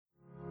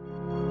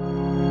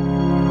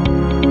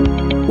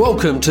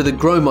Welcome to the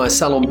Grow My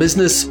Salon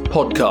Business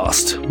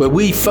podcast, where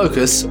we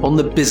focus on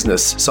the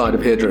business side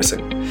of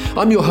hairdressing.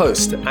 I'm your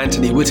host,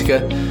 Anthony Whitaker,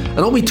 and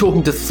I'll be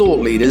talking to thought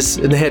leaders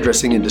in the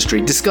hairdressing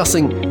industry,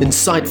 discussing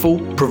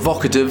insightful,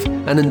 provocative,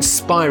 and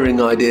inspiring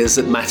ideas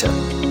that matter.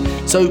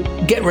 So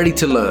get ready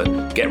to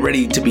learn, get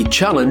ready to be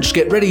challenged,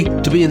 get ready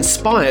to be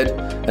inspired,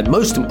 and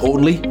most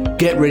importantly,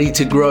 get ready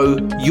to grow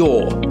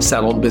your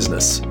salon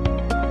business.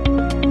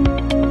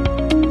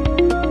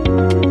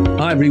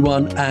 Hi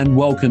everyone, and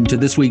welcome to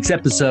this week's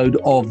episode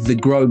of the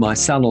Grow My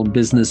Salon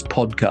Business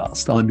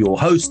podcast. I'm your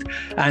host,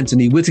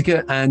 Anthony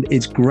Whitaker, and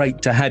it's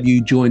great to have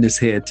you join us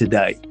here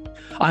today.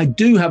 I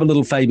do have a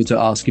little favor to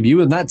ask of you,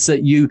 and that's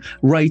that you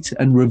rate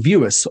and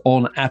review us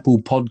on Apple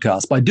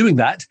Podcasts. By doing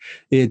that,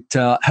 it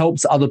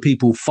helps other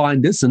people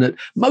find us, and it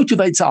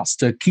motivates us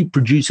to keep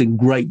producing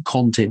great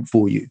content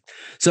for you.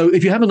 So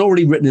if you haven't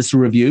already written us a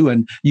review,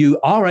 and you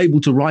are able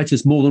to write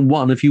us more than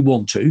one if you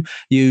want to,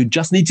 you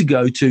just need to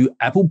go to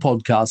Apple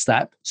Podcast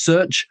app,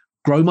 search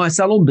Grow My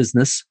Salon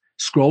Business,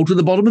 scroll to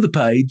the bottom of the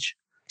page,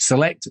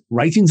 select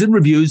ratings and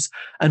reviews,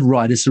 and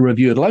write us a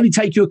review. It'll only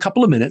take you a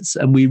couple of minutes,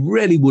 and we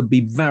really would be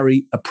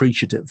very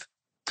appreciative.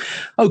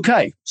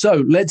 Okay,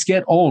 so let's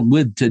get on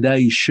with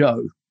today's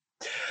show.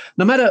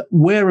 No matter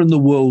where in the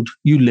world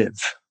you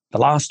live, the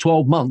last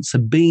 12 months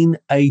have been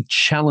a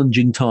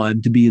challenging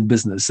time to be in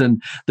business.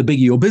 And the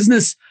bigger your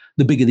business,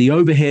 the bigger the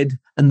overhead,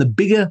 and the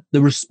bigger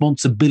the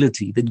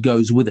responsibility that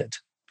goes with it.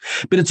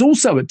 But it's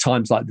also at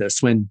times like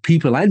this, when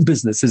people and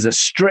businesses are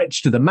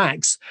stretched to the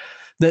max,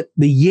 that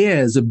the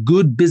years of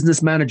good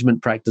business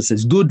management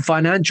practices, good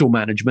financial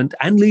management,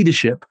 and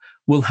leadership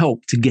will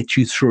help to get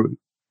you through.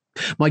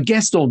 My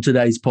guest on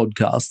today's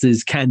podcast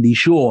is Candy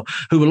Shaw,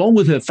 who, along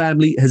with her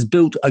family, has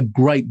built a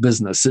great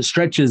business that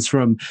stretches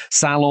from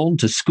salon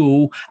to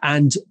school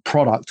and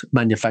product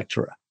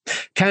manufacturer.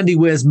 Candy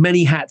wears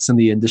many hats in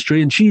the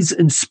industry, and she's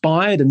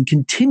inspired and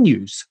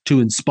continues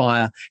to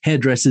inspire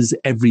hairdressers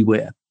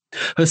everywhere.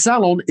 Her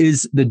salon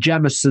is the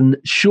Jamison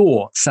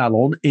Shaw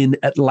Salon in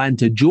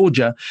Atlanta,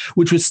 Georgia,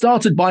 which was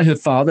started by her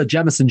father,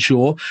 Jamison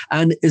Shaw,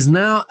 and is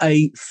now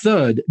a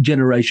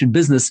third-generation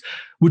business,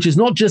 which has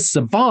not just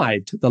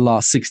survived the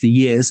last 60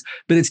 years,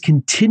 but it's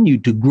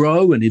continued to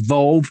grow and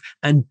evolve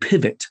and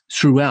pivot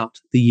throughout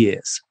the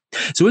years.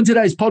 So in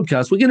today's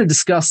podcast, we're going to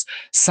discuss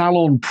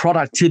salon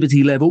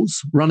productivity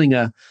levels, running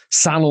a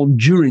salon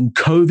during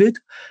COVID,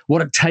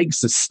 what it takes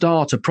to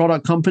start a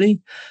product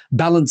company,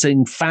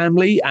 balancing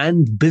family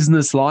and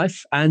business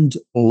life, and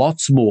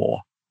lots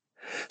more.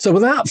 So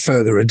without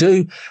further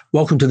ado,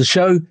 welcome to the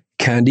show,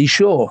 Candy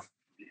Shaw.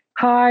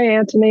 Hi,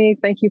 Anthony.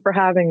 Thank you for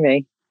having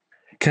me.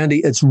 Candy,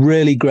 it's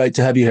really great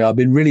to have you here. I've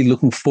been really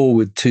looking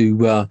forward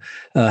to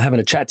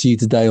having a chat to you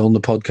today on the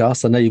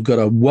podcast. I know you've got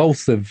a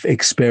wealth of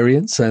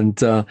experience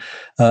and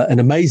an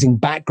amazing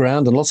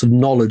background and lots of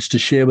knowledge to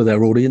share with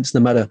our audience,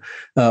 no matter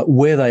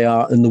where they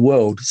are in the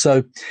world.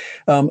 So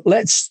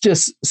let's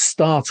just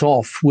start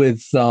off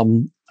with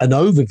an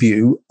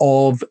overview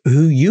of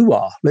who you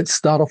are. Let's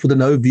start off with an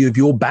overview of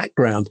your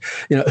background.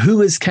 You know,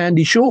 who is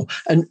Candy Shaw?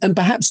 And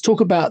perhaps talk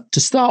about,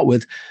 to start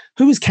with,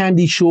 who is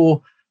Candy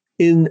Shaw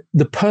in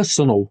the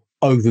personal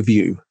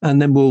overview,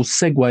 and then we'll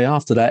segue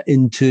after that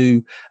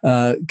into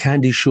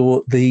Candy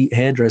Shaw, the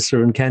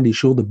hairdresser, and Candy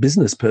Shaw, the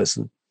business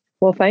person.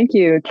 Well, thank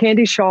you.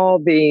 Candy Shaw,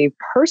 the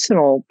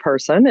personal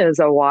person, is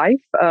a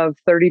wife of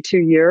 32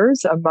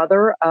 years, a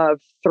mother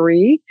of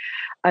 3,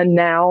 a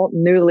now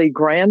newly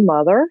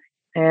grandmother,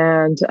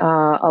 and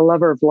a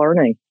lover of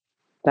learning.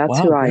 That's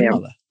who I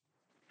am.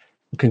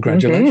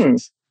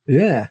 Congratulations. Mm-hmm.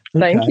 Yeah.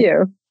 Okay. Thank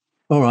you.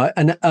 All right.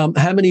 And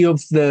how many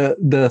of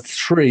the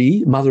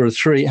 3, mother of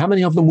 3, how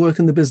many of them work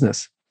in the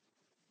business?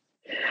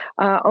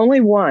 Only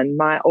one.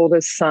 My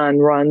oldest son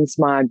runs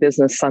my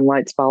business,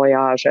 Sunlight's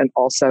Balayage, and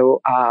also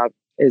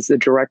is the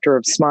director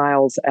of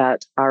smiles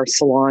at our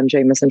salon,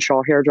 Jamison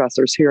Shaw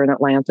Hairdressers, here in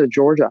Atlanta,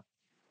 Georgia.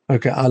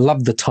 Okay. I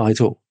love the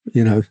title.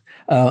 You know,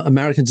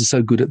 Americans are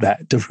so good at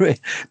that,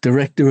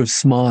 director of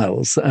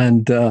smiles.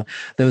 And there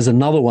was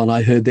another one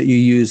I heard that you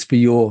used for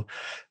your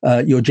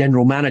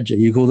general manager.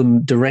 You call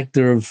them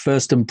director of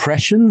first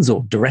impressions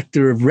or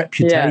director of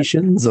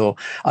reputations. Yes. Or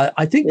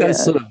I think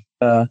those sort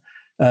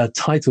of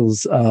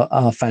titles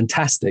are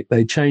fantastic.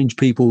 They change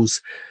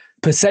people's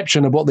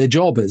perception of what their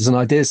job is. And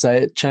I dare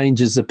say it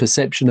changes the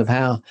perception of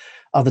how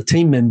other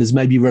team members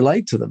maybe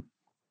relate to them.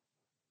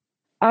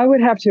 I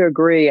would have to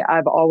agree.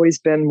 I've always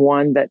been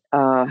one that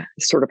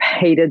sort of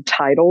hated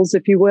titles,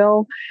 if you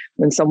will.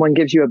 When someone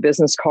gives you a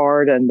business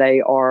card and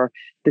they are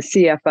the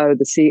CFO,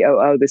 the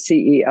COO, the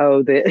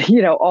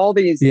CEO, all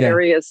these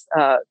various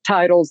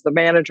titles, the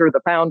manager,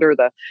 the founder,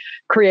 the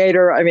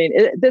creator. I mean,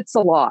 it's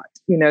a lot,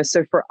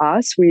 So for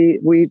us,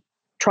 we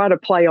try to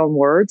play on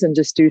words and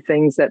just do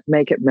things that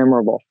make it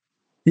memorable.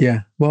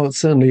 Yeah, well, it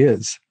certainly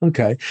is.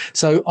 Okay.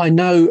 So I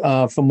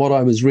know from what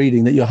I was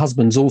reading that your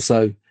husband's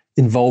also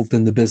involved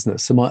in the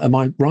business. Am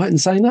I right in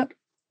saying that?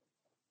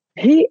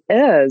 He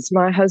is.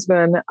 My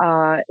husband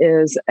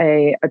is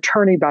an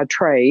attorney by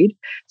trade,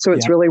 so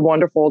it's really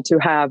wonderful to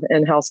have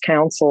in-house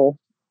counsel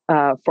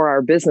for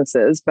our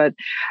businesses. But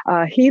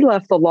he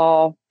left the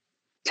law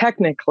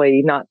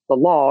technically, not the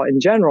law in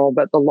general,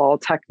 but the law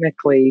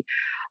technically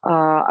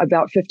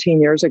about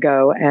 15 years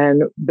ago.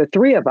 And the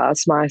three of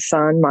us, my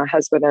son, my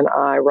husband, and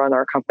I, run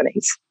our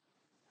companies.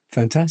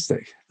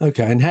 Fantastic.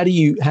 Okay. And how do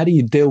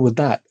you deal with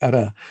that at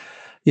a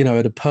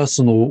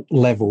personal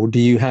level? Do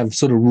you have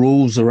sort of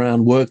rules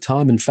around work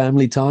time and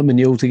family time when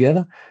you're all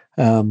together?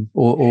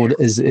 Or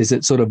is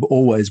it sort of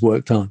always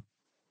work time?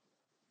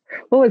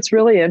 Well, it's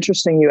really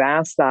interesting you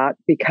asked that,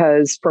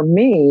 because for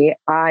me,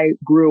 I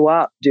grew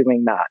up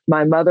doing that.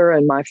 My mother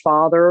and my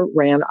father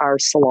ran our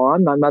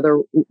salon. My mother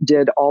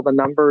did all the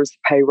numbers,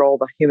 payroll,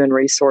 the human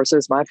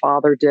resources. My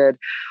father did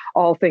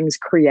all things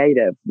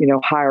creative,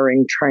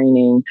 hiring,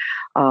 training,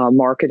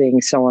 marketing,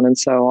 so on and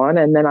so on.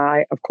 And then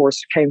I, of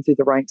course, came through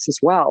the ranks as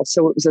well.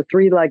 So it was a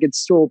three-legged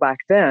stool back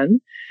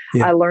then.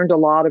 Yeah. I learned a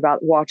lot about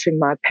watching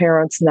my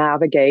parents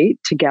navigate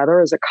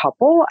together as a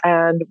couple.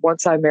 And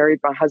once I married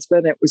my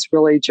husband, it was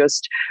really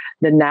just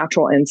the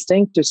natural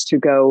instinct just to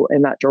go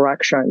in that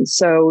direction.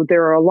 So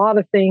there are a lot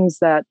of things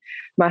that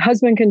my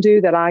husband can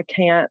do that I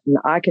can't, and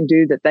I can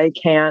do that they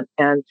can't.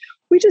 And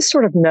we just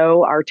sort of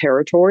know our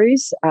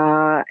territories.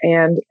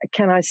 And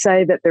can I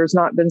say that there's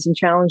not been some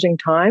challenging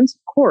times?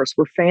 Of course,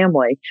 we're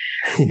family.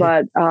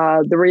 But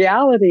the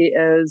reality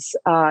is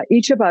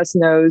each of us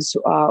knows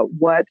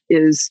what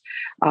is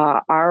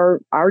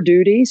our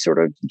duty,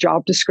 sort of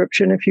job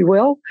description, if you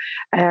will,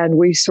 and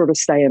we sort of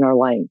stay in our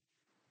lane.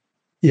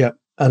 Yeah.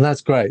 And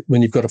that's great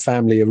when you've got a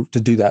family to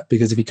do that,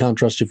 because if you can't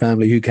trust your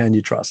family, who can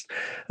you trust?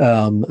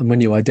 And when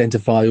you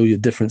identify all your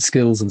different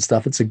skills and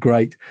stuff, it's a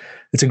great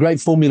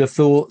formula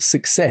for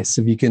success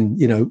if you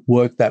can,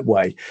 work that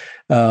way.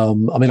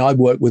 I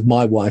work with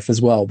my wife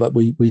as well, but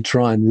we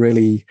try and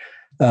really,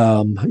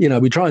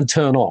 we try and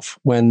turn off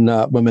when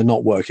we're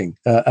not working.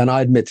 And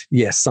I admit,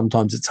 yes,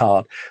 sometimes it's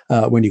hard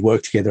when you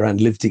work together and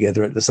live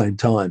together at the same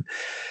time.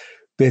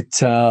 But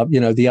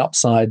the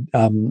upside,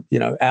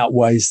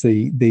 outweighs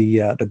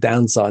the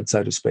downside,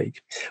 so to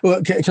speak.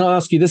 Well, can I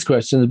ask you this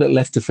question? A bit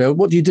left to field.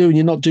 What do you do when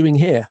you're not doing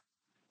hair?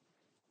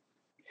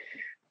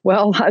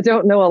 Well, I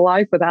don't know a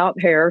life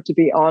without hair, to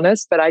be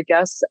honest. But I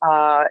guess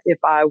if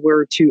I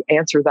were to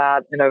answer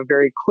that in a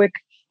very quick,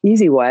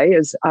 easy way,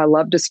 is I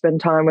love to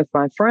spend time with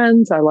my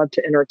friends. I love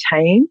to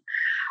entertain.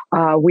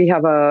 We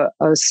have a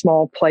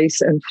small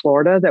place in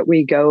Florida that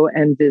we go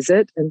and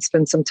visit and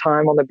spend some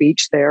time on the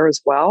beach there as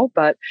well.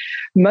 But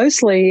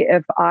mostly,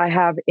 if I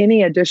have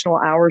any additional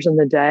hours in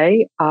the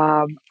day,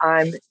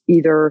 I'm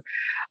either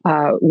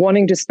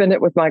wanting to spend it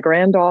with my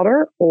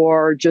granddaughter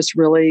or just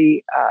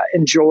really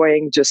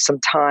enjoying just some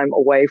time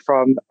away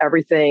from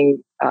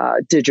everything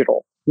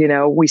digital.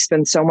 We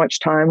spend so much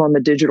time on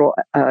the digital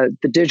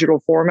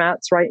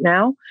formats right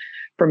now.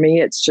 For me,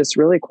 it's just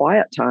really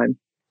quiet time.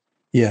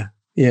 Yeah.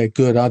 Yeah,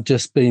 good. I've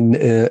just been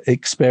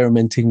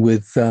experimenting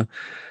with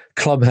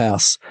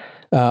Clubhouse.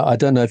 I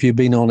don't know if you've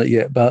been on it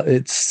yet, but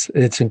it's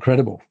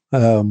incredible.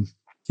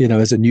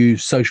 As a new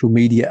social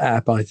media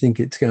app, I think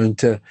it's going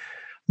to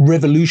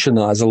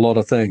revolutionize a lot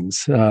of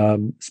things,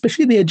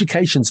 especially in the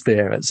education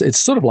sphere. It's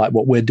sort of like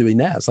what we're doing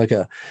now. It's like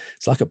a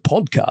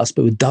podcast,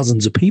 but with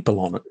dozens of people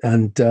on it,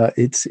 and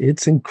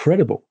it's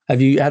incredible. Have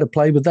you had a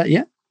play with that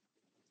yet?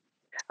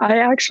 I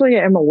actually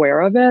am aware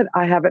of it.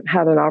 I haven't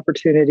had an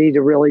opportunity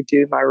to really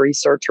do my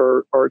research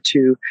or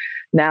to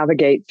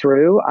navigate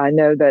through. I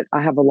know that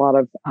I have a lot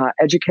of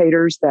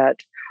educators that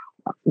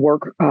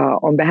work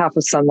on behalf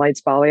of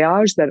Sunlight's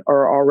Balayage that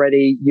are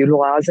already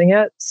utilizing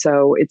it.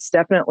 So it's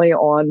definitely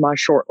on my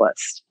short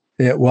list.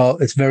 Yeah, well,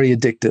 it's very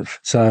addictive.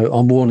 So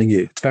I'm warning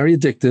you, it's very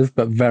addictive,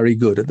 but very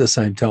good at the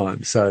same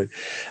time. So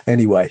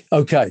anyway,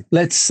 okay,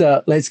 let's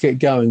get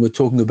going. We're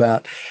talking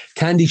about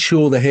Candy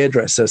Shaw, the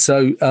hairdresser.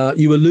 So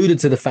you alluded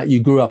to the fact you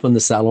grew up in the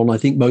salon. I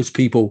think most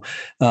people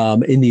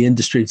in the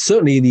industry,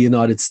 certainly in the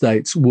United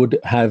States, would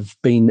have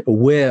been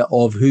aware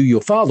of who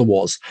your father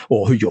was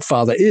or who your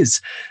father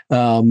is.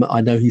 I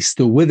know he's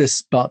still with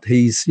us, but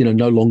he's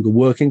no longer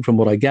working, from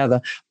what I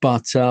gather.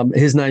 But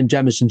his name,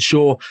 Jamison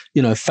Shaw,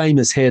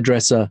 famous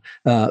hairdresser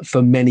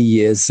for many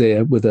years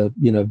there with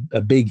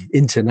a big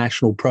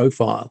international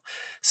profile.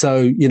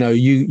 So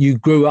you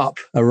grew up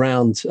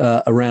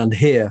around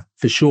here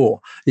for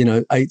sure.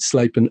 Eat,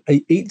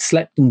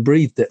 slept and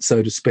breathed it,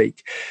 so to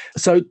speak.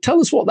 So tell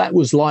us what that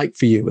was like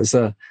for you as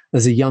a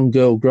young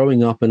girl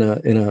growing up in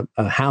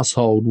a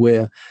household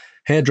where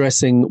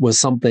hairdressing was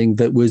something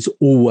that was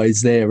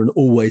always there and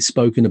always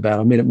spoken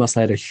about. I mean, it must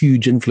have had a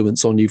huge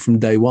influence on you from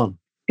day one.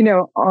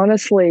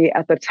 Honestly,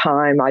 at the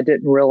time, I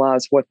didn't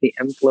realize what the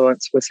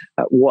influence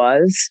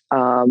was.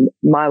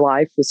 My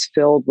life was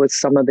filled with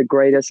some of the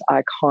greatest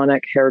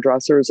iconic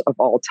hairdressers of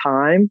all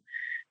time.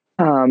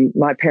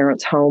 My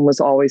parents' home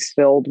was always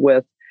filled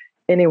with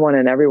anyone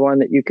and everyone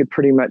that you could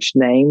pretty much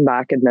name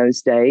back in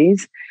those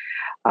days.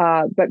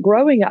 But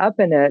growing up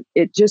in it,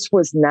 it just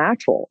was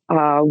natural.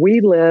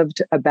 We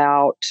lived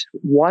about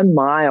 1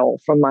 mile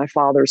from my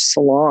father's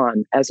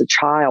salon as a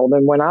child.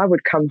 And when I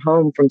would come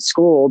home from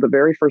school, the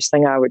very first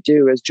thing I would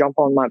do is jump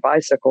on my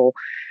bicycle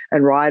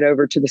and ride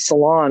over to the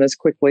salon as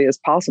quickly as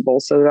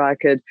possible so that I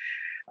could,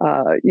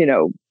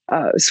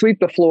 sweep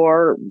the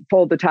floor,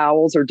 fold the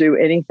towels, or do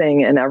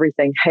anything and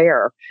everything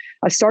hair.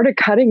 I started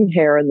cutting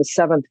hair in the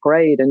 7th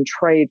grade and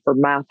trade for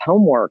math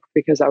homework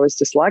because I was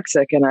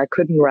dyslexic and I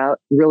couldn't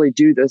really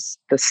do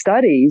the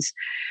studies.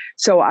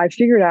 So I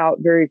figured out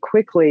very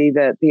quickly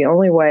that the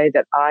only way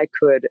that I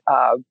could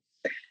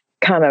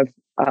kind of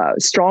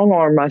strong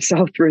arm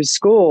myself through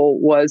school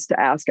was to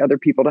ask other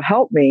people to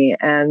help me.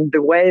 And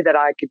the way that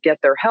I could get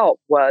their help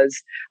was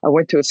I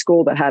went to a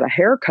school that had a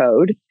hair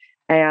code.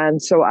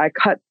 And so I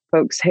cut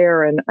folks'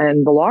 hair in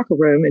the locker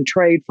room and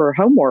trade for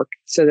homework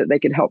so that they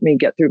could help me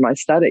get through my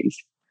studies.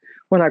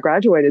 When I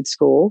graduated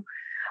school,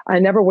 I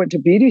never went to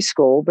beauty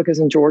school because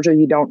in Georgia,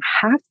 you don't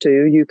have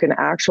to. You can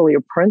actually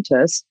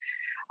apprentice.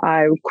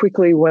 I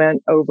quickly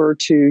went over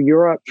to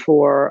Europe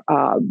for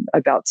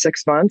about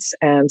 6 months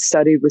and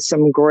studied with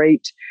some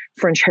great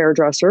French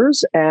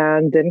hairdressers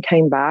and then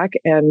came back.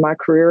 And my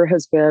career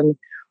has been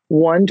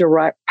one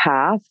direct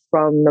path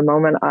from the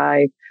moment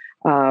I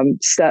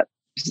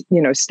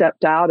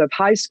stepped out of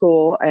high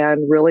school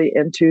and really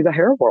into the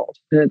hair world.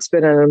 And it's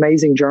been an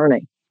amazing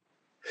journey.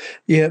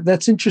 Yeah,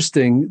 that's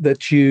interesting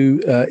that you,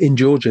 in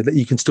Georgia, that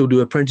you can still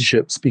do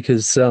apprenticeships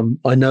because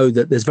I know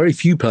that there's very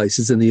few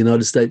places in the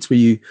United States where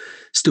you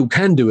still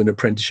can do an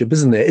apprenticeship,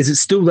 isn't there? Is it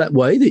still that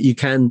way that you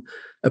can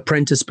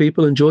apprentice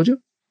people in Georgia?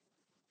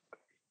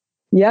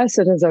 Yes,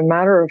 and as a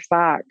matter of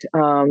fact,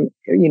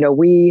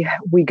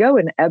 we go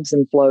in ebbs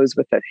and flows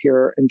with it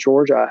here in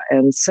Georgia.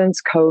 And since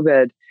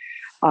COVID,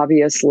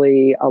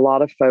 obviously, a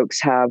lot of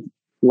folks have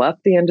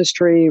left the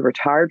industry,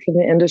 retired from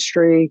the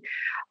industry.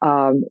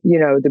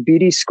 The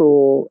beauty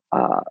school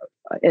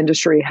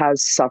industry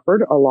has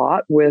suffered a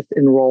lot with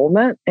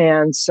enrollment.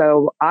 And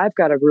so I've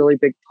got a really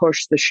big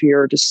push this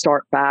year to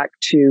start back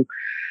to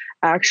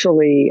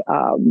actually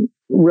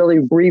really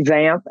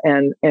revamp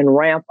and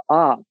ramp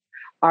up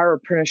our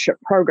apprenticeship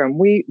program.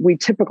 We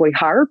typically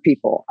hire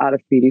people out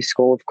of beauty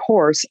school, of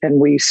course, and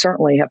we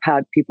certainly have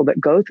had people that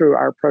go through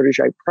our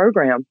protege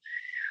program.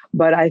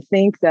 But I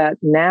think that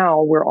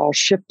now we're all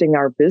shifting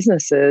our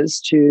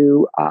businesses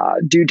to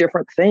do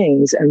different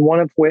things. And one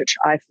of which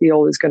I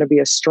feel is going to be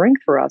a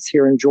strength for us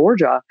here in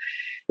Georgia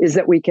is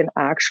that we can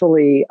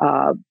actually,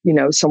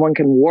 someone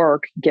can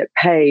work, get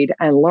paid,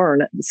 and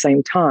learn at the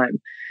same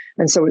time.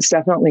 And so it's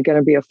definitely going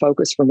to be a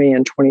focus for me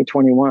in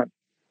 2021.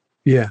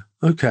 Yeah.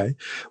 Okay.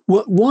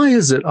 Well, why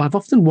is it? I've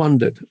often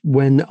wondered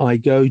when I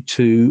go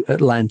to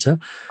Atlanta.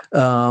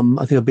 I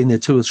think I've been there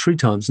 2 or 3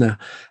 times now.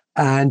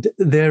 And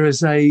there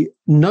is a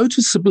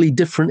noticeably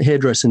different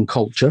hairdressing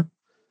culture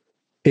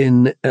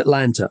in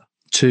Atlanta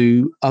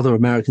to other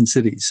American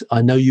cities.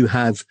 I know you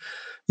have,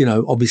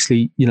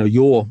 obviously,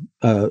 your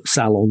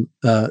salon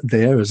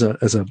there as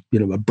a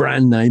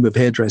brand name of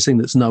hairdressing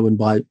that's known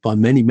by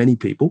many, many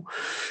people.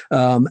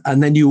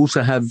 And then you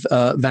also have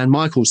Van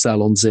Michael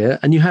salons there,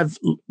 and you have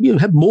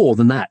more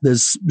than that.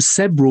 There's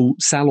several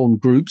salon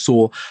groups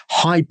or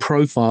high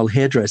profile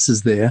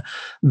hairdressers there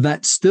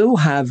that still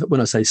have,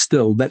 when I say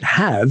still, that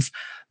have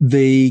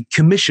the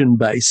commission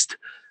based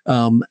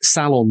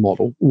salon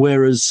model.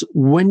 Whereas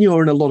when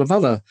you're in a lot of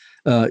other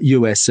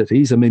US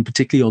cities, I mean,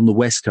 particularly on the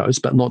West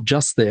Coast, but not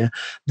just there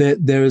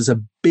is a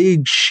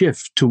big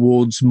shift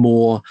towards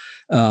more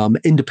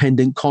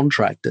independent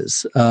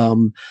contractors.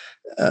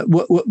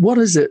 What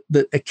is it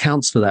that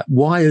accounts for that?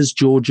 Why is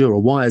Georgia,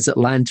 or why is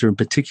Atlanta in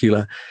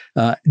particular,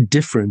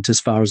 different as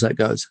far as that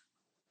goes?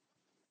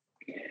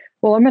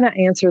 Well, I'm going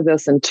to answer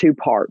this in 2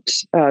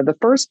 parts. The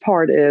first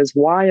part is,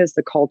 why is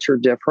the culture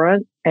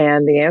different?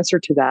 And the answer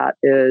to that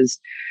is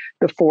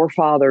the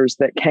forefathers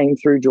that came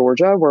through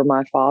Georgia were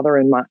my father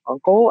and my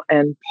uncle.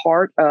 And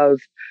part of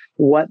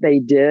what they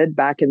did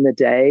back in the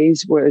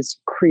days was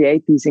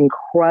create these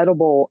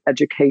incredible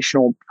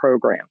educational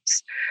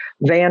programs.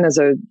 Van is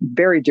a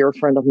very dear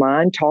friend of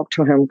mine, talk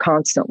to him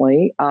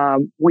constantly.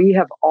 We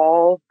have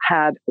all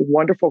had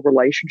wonderful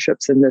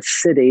relationships in this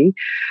city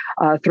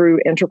through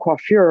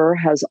Intercoiffure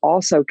has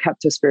also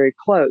kept us very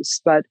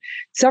close. But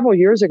several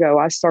years ago,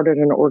 I started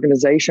an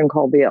organization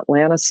called the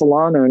Atlanta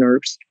Salon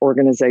Owners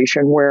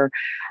Organization, where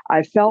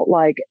I felt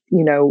like,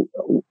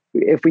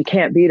 if we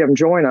can't beat them,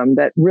 join them,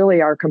 that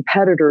really our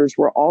competitors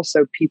were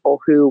also people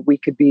who we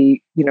could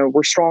be,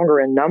 were stronger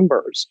in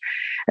numbers.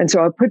 And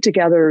so I put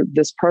together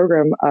this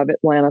program of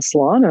Atlanta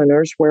salon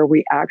owners where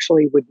we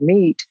actually would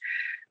meet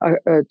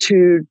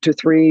 2 to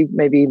 3,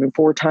 maybe even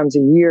 4 times a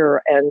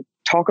year and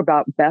talk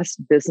about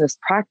best business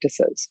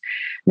practices.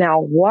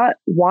 Now, why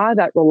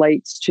that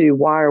relates to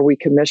why are we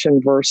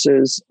commissioned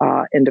versus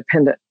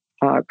independent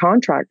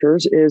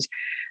contractors is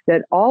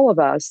that all of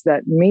us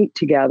that meet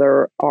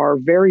together are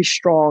very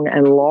strong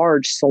and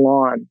large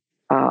salon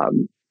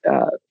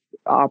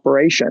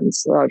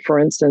operations. For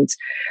instance,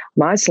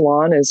 my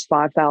salon is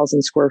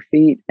 5,000 square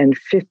feet and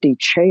 50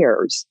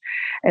 chairs.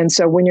 And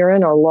so when you're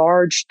in a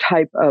large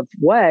type of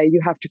way,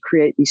 you have to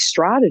create these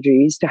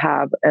strategies to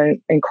have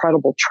an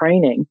incredible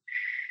training.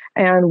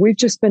 And we've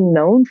just been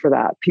known for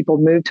that. People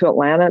move to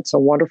Atlanta. It's a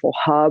wonderful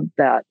hub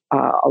that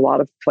a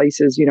lot of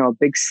places, a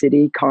big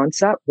city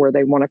concept where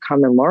they want to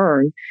come and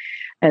learn.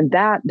 And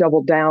that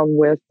doubled down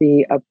with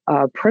the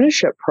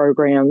apprenticeship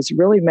programs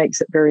really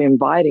makes it very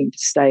inviting to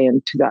stay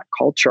into that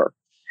culture.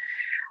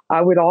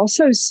 I would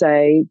also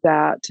say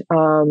that,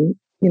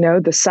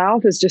 the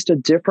South is just a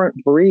different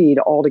breed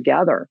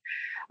altogether.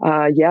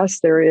 Yes,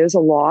 there is a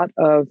lot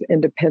of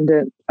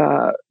independent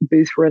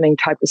booth renting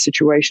type of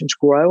situations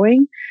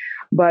growing.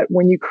 But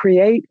when you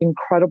create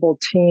incredible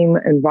team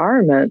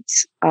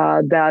environments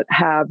that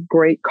have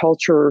great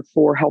culture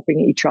for helping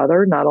each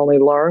other, not only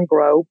learn,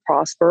 grow,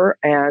 prosper,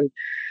 and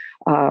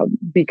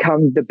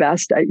become the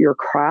best at your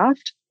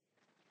craft,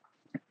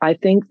 I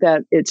think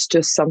that it's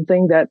just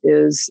something that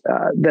is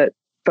that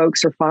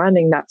folks are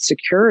finding that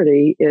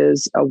security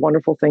is a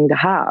wonderful thing to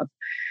have.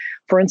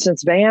 For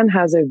instance, Van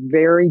has a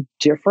very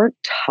different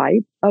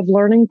type of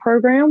learning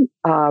program,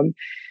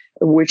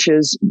 which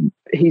is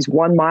he's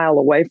 1 mile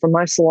away from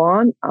my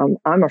salon.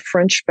 I'm a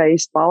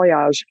French-based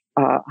balayage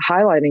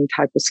highlighting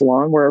type of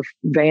salon, where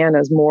Van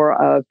is more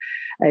of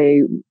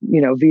a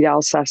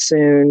Vidal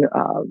Sassoon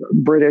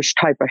British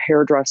type of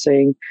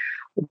hairdressing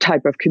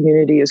type of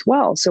community as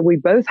well. So we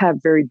both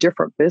have very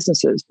different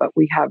businesses, but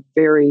we have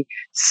very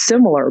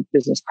similar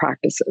business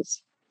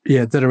practices.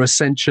 Yeah, that are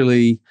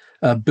essentially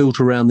built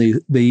around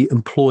the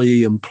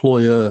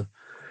employee-employer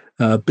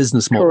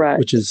business model. Correct.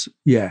 Which is,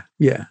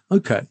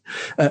 okay.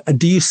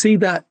 Do you see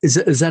that,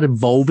 is that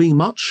evolving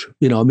much?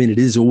 It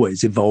is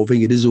always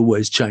evolving, it is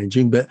always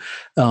changing, but,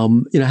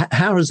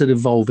 how is it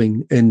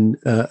evolving in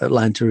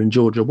Atlanta and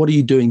Georgia? What are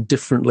you doing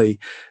differently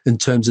in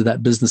terms of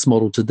that business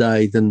model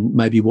today than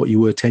maybe what you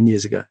were 10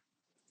 years ago?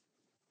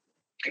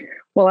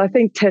 Well, I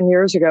think 10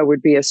 years ago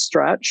would be a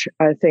stretch.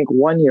 I think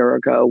 1 year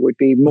ago would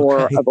be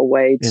more of a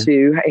way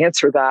to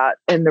answer that.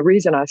 And the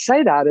reason I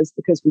say that is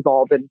because we've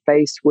all been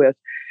faced with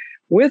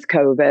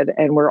COVID,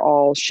 and we're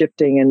all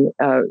shifting and,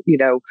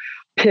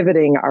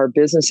 pivoting our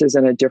businesses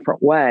in a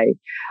different way.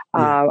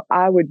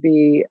 I would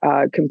be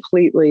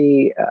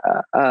completely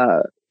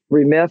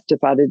remiss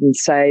if I didn't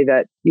say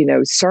that,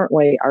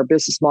 certainly our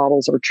business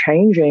models are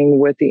changing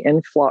with the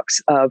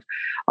influx of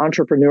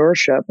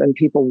entrepreneurship and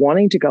people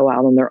wanting to go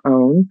out on their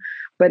own.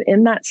 But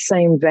in that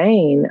same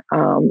vein,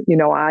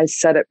 I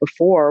said it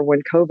before,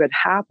 when COVID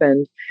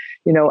happened,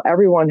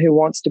 everyone who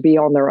wants to be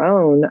on their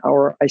own,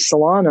 or a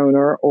salon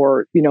owner,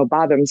 or,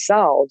 by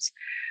themselves,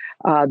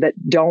 that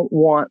don't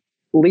want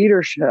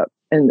leadership.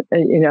 And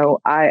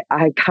I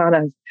kind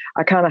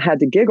of had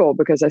to giggle,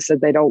 because I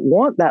said they don't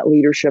want that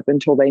leadership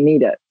until they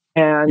need it.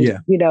 And,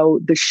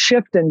 the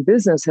shift in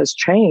business has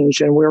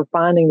changed, and we're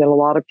finding that a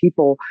lot of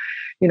people,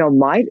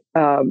 might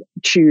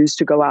choose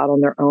to go out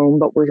on their own,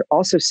 but we're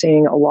also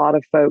seeing a lot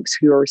of folks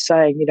who are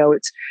saying,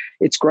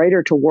 it's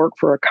greater to work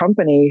for a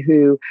company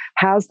who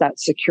has that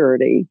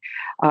security,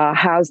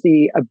 has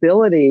the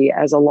ability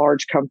as a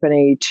large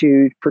company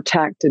to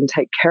protect and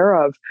take care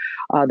of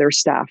their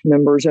staff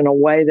members in a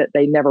way that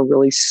they never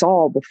really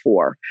saw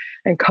before.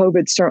 And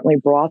COVID certainly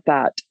brought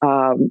that,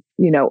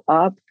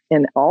 up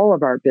in all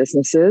of our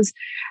businesses.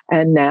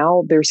 And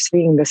now they're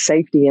seeing the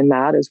safety in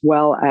that, as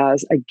well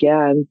as,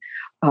 again,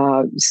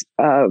 a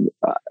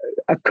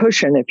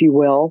cushion, if you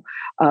will,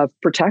 of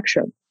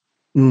protection.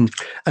 And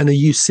are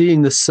you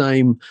seeing the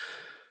same,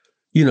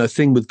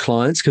 thing with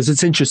clients? Because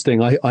it's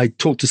interesting. I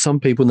talk to some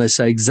people and they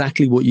say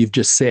exactly what you've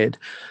just said,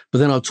 but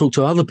then I'll talk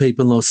to other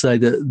people and they'll say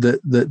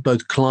that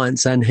both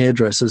clients and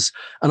hairdressers,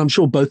 and I'm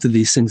sure both of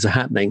these things are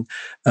happening,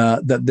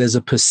 that there's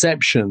a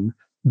perception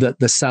that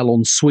the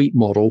salon suite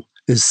model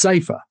is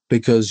safer,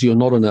 because you're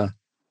not in a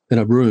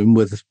room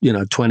with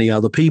 20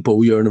 other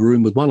people. You're in a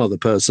room with one other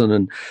person,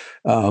 and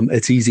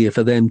it's easier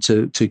for them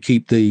to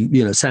keep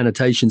the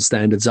sanitation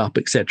standards up,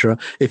 etc.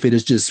 If it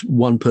is just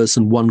one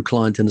person, one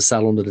client in a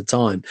salon at a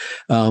time.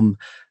 But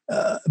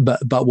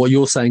what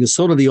you're saying is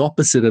sort of the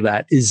opposite of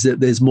that, is that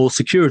there's more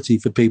security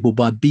for people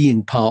by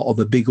being part of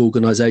a big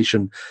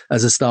organization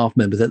as a staff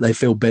member, that they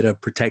feel better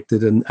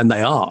protected, and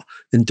they are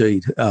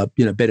indeed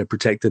better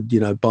protected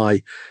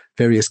by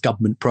various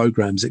government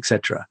programs,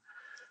 etc.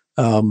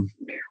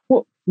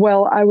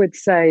 Well, I would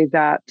say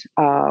that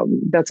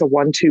that's a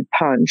 1-2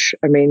 punch.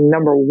 I mean,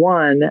 number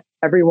one,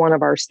 every one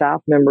of our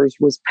staff members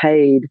was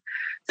paid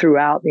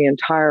throughout the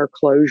entire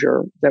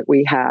closure that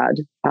we had,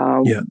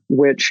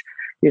 which,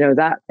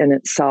 that in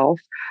itself,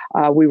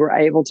 we were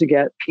able to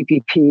get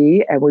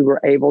PPP, and we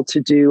were able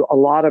to do a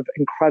lot of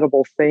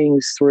incredible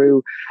things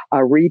through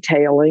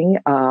retailing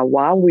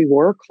while we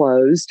were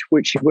closed,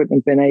 which you wouldn't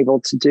have been able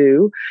to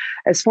do.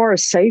 As far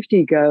as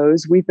safety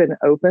goes, we've been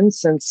open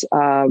since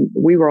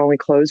we were only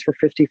closed for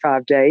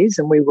 55 days,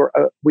 and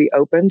we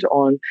opened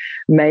on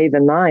May the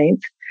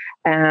 9th.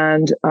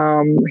 And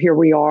here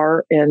we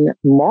are in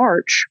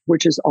March,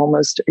 which is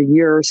almost a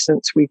year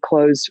since we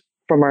closed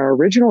from our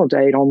original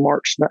date on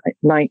March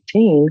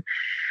 19.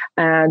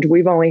 And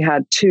we've only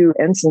had 2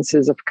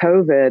 instances of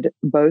COVID.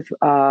 Both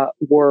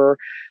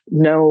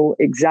know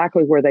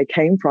exactly where they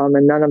came from,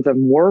 and none of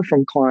them were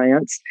from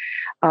clients.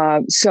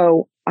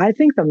 So I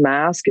think the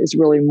mask is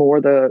really more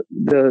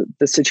the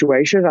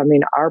situation. I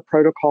mean, our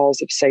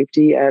protocols of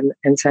safety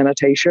and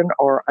sanitation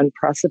are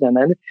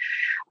unprecedented.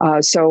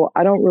 So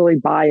I don't really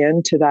buy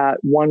into that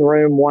one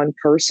room, one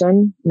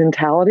person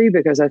mentality,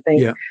 because I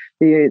think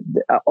the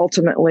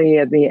ultimately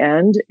at the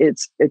end,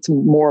 it's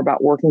more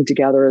about working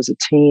together as a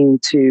team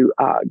to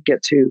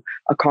get to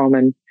a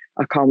common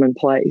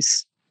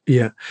place.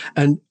 Yeah.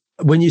 And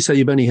when you say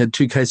you've only had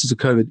 2 cases of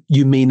COVID,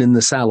 you mean in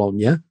the salon,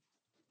 yeah?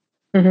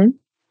 Mm-hmm.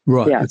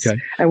 Right. Yes. Okay.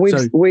 And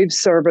we've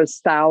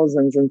serviced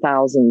thousands and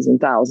thousands and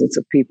thousands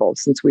of people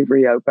since we've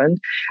reopened.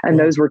 And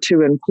those were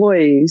 2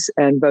 employees,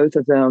 and both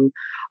of them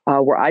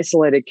were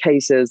isolated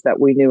cases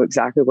that we knew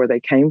exactly where they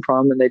came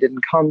from, and they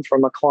didn't come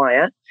from a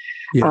client.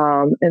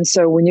 Yeah. And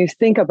so when you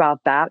think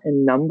about that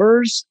in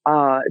numbers,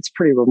 it's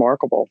pretty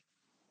remarkable.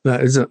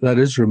 That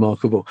is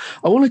remarkable.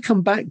 I want to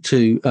come back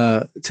to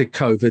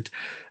COVID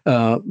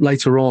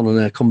later on in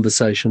our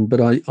conversation, but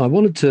I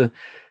wanted to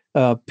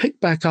pick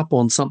back up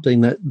on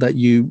something that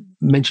you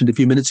mentioned a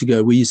few minutes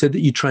ago, where you said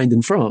that you trained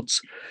in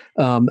France,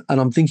 and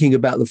I'm thinking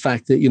about the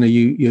fact that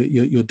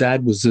your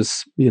dad was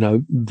this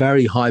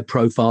very high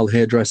profile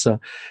hairdresser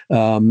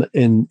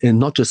in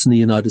not just in the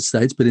United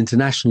States but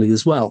internationally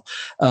as well.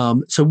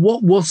 So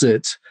what was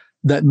it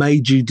that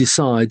made you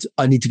decide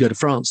I need to go to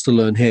France to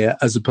learn hair,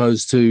 as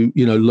opposed to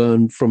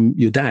learn from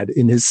your dad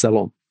in his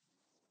salon?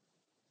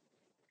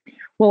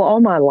 Well, all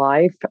my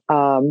life,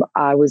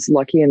 I was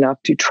lucky enough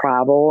to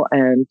travel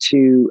and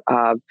to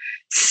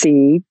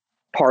see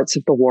parts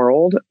of the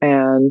world.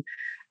 And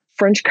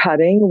French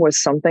cutting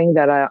was something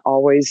that I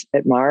always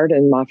admired,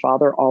 and my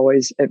father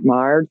always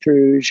admired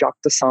through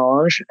Jacques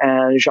Dessange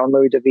and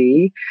Jean-Louis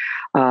David.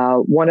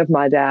 One of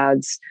my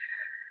dad's,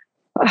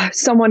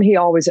 someone he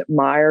always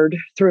admired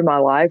through my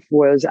life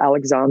was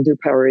Alexandre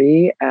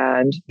Duparis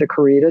and the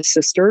Carita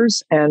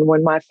sisters. And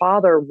when my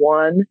father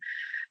won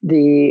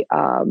the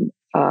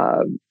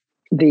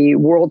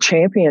World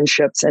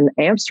Championships in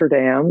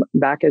Amsterdam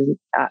back in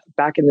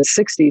the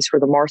 60s for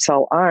the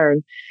Marcel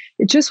Iron,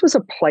 it just was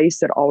a place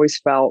that always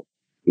felt,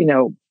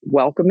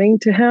 welcoming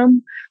to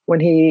him.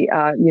 When he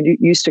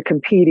used to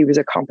compete, he was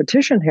a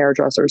competition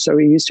hairdresser, so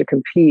he used to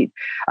compete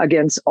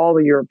against all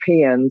the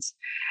Europeans.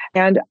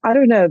 And I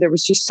don't know, there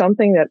was just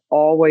something that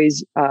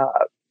always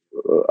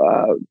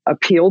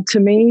appealed to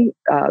me,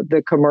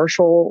 the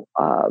commercial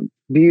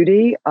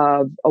beauty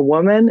of a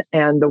woman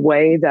and the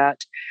way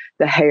that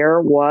the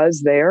hair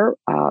was there.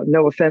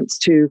 No offense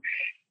to,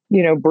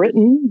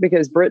 Britain,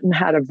 because Britain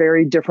had a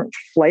very different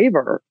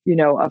flavor,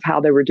 of how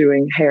they were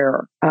doing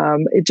hair.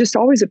 It just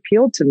always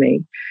appealed to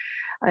me.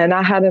 And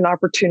I had an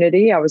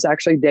opportunity. I was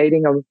actually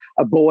dating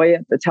a boy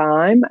at the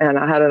time, and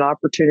I had an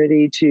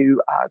opportunity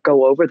to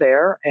go over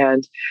there.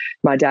 And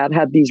my dad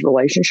had these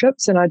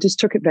relationships, and I just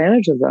took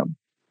advantage of them.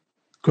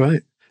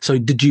 Great. So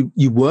did you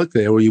work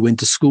there, or you went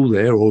to school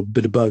there, or a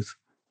bit of both?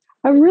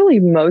 I really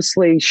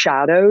mostly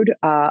shadowed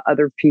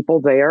other people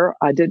there.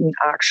 I didn't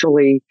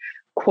actually,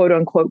 quote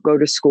unquote, go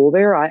to school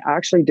there. I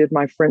actually did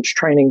my French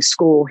training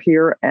school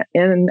here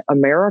in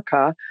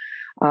America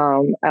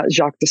at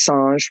Jacques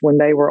Dessange when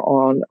they were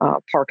on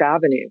Park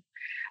Avenue.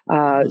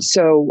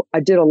 So I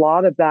did a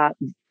lot of that,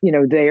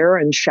 there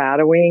and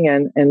shadowing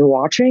and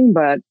watching,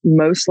 but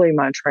mostly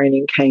my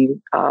training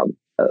came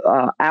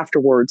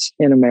afterwards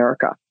in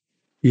America.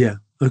 Yeah.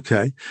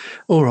 Okay.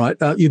 All right.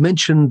 You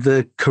mentioned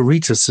the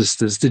Carita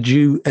sisters. Did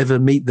you ever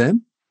meet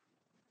them?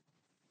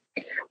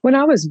 When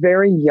I was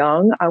very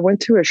young, I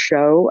went to a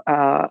show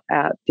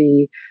at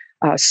the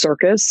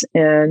circus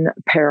in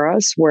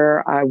Paris,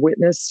 where I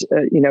witnessed,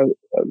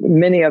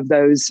 many of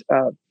those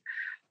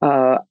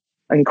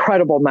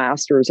incredible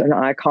masters and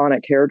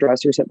iconic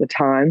hairdressers at the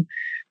time.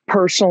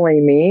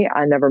 Personally,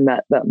 I never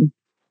met them.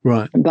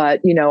 Right.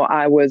 But,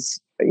 I was,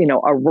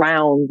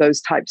 around those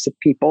types of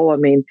people. I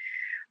mean,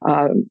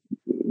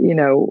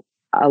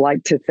 I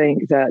like to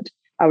think that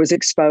I was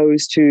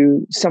exposed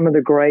to some of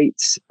the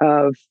greats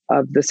of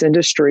this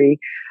industry,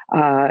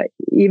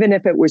 even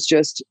if it was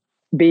just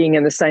being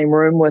in the same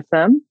room with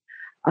them.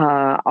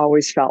 I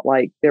always felt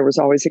like there was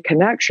always a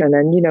connection.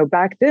 And,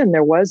 back then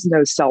there was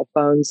no cell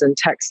phones and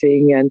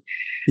texting and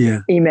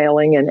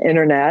emailing and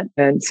internet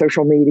and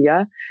social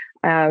media.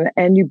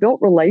 And you built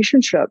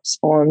relationships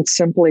on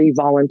simply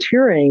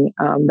volunteering.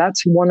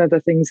 That's one of the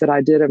things that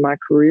I did in my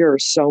career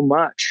so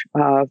much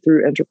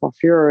through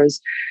Intercoiffure is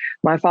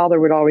my father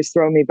would always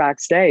throw me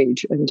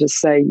backstage and just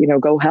say,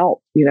 go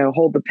help,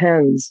 hold the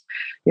pens,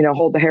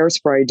 hold the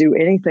hairspray, do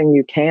anything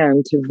you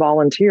can to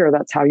volunteer.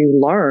 That's how you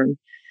learn.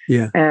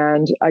 Yeah.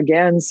 And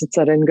again, since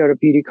I didn't go to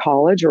beauty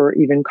college or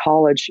even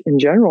college in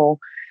general,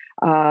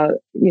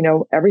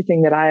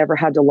 everything that I ever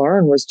had to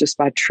learn was just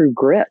by true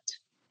grit.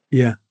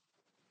 Yeah.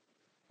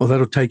 Well,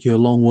 that'll take you a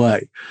long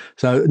way.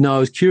 So, no, I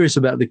was curious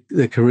about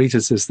the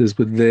Carita sisters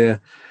with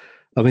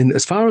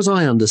as far as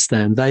I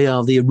understand, they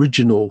are the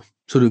original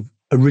sort of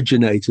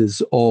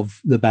originators of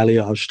the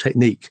balayage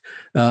technique.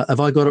 Have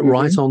I got it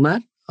right on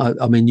that? I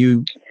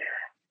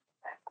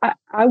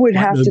would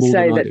have to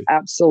say that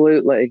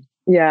absolutely.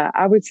 Yeah,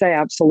 I would say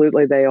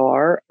absolutely they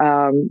are.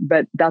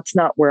 But that's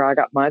not where I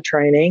got my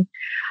training.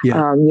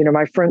 Yeah.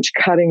 My French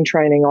cutting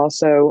training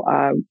also,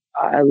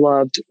 I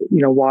loved,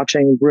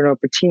 watching Bruno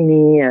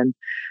Pettini and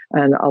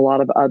and a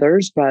lot of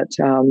others, but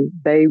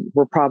they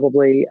were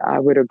probably, I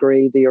would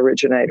agree, the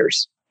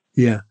originators.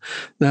 Yeah.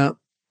 Now,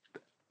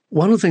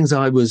 one of the things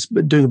I was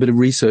doing a bit of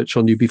research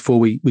on you before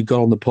we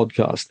got on the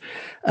podcast,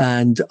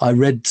 and I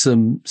read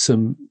some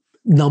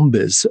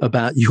numbers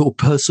about your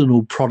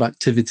personal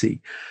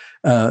productivity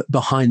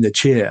behind the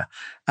chair.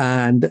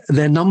 And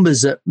they're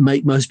numbers that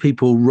make most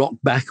people rock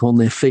back on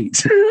their feet,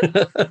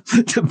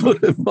 to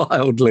put it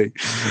mildly.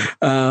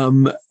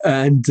 Like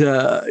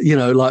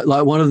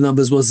one of the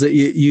numbers was that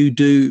you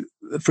do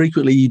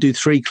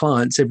 3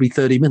 clients every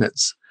 30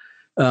 minutes.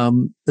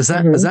 Is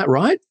that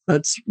right?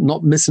 That's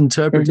not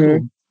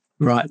misinterpreted?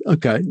 Right.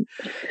 Okay.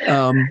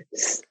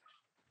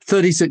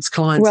 36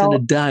 clients in a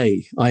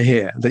day, I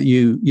hear, that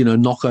you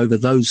knock over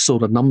those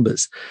sort of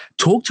numbers.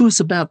 Talk to us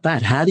about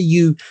that. How do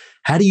you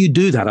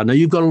do that? I know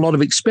you've got a lot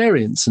of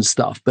experience and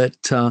stuff, but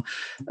I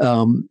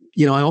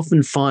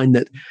often find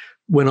that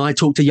when I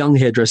talk to young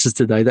hairdressers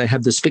today, they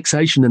have this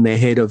fixation in their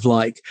head of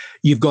like,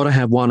 you've got to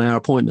have 1 hour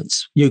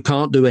appointments. You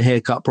can't do a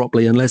haircut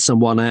properly in less than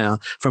 1 hour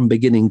from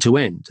beginning to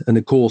end. And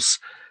of course,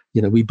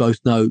 we both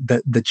know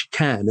that you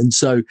can. And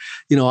so,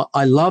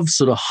 I love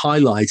sort of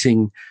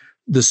highlighting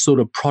the sort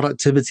of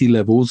productivity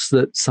levels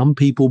that some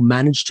people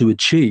manage to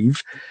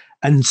achieve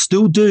and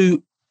still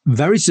do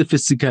very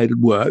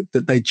sophisticated work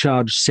that they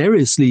charge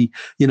seriously,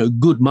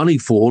 good money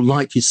for,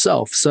 like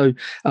yourself. So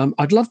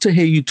I'd love to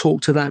hear you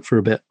talk to that for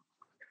a bit.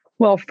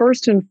 Well,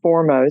 first and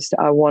foremost,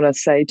 I want to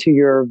say to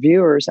your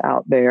viewers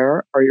out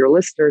there or your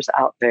listeners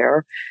out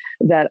there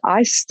that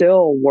I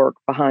still work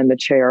behind the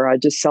chair. I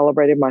just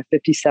celebrated my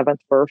 57th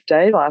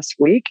birthday last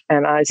week,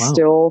 and I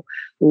still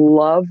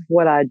love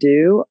what I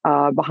do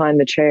behind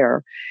the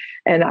chair.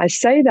 And I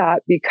say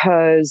that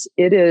because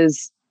it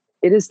is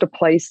the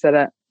place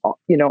that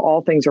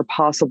all things are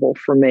possible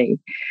for me.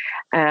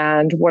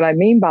 And what I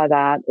mean by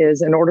that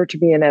is, in order to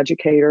be an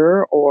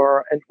educator,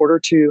 or in order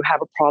to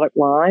have a product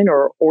line,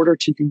 or in order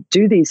to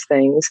do these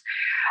things,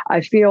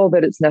 I feel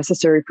that it's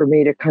necessary for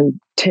me to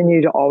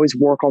continue to always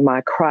work on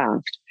my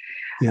craft.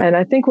 Yeah. And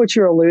I think what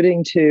you're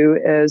alluding to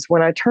is,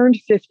 when I turned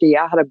 50,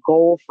 I had a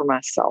goal for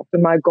myself.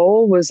 And my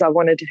goal was I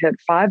wanted to hit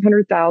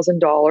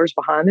 $500,000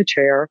 behind the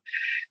chair,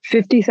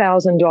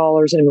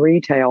 $50,000 in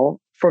retail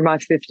for my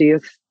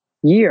 50th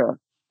year.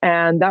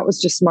 And that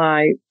was just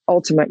my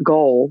ultimate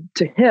goal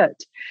to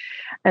hit.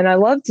 And I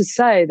love to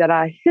say that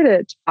I hit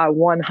it by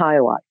one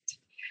highlight.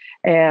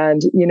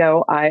 And,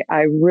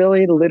 I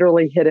really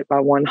literally hit it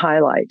by one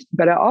highlight.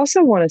 But I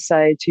also want to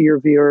say to your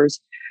viewers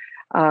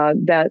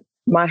that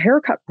my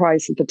haircut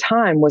price at the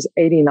time was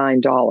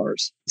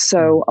 $89.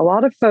 So a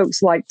lot of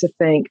folks like to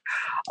think,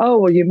 oh,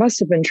 well, you must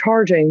have been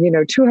charging,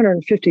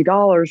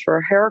 $250 for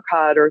a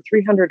haircut or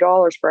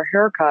 $300 for a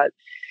haircut.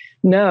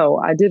 No,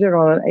 I did it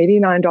on an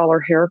 $89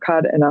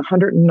 haircut and a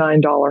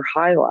 $109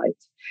 highlight.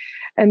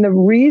 And the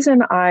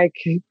reason I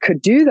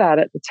could do that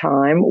at the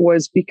time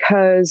was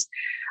because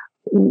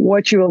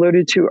what you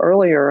alluded to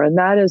earlier, and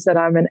that is that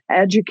I'm an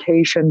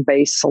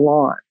education-based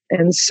salon.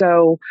 And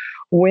so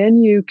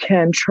when you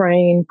can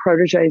train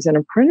proteges and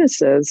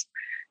apprentices,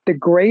 the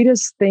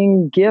greatest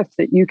gift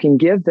that you can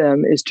give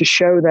them is to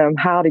show them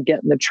how to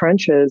get in the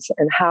trenches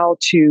and how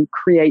to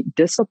create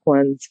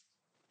disciplines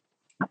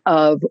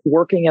of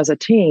working as a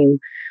team,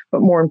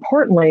 but more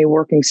importantly,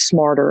 working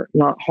smarter,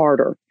 not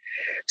harder.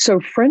 So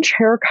French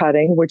hair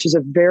cutting, which is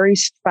a very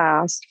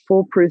fast,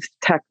 foolproof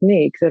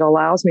technique that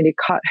allows me to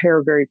cut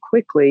hair very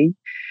quickly,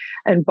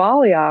 and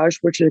balayage,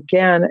 which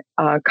again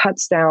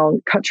cuts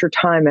your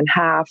time in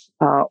half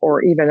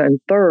or even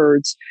in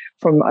thirds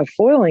from a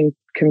foiling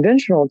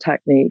conventional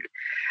technique,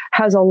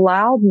 has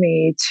allowed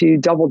me to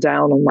double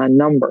down on my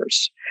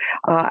numbers.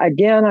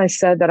 Again, I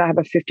said that I have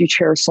a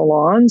 50-chair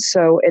salon,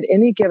 so at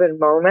any given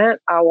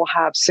moment, I will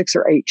have 6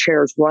 or 8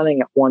 chairs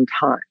running at one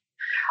time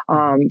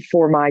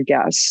for my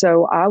guests.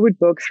 So I would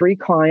book 3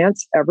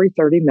 clients every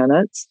 30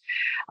 minutes.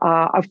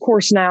 Of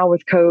course, now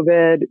with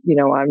COVID,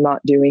 I'm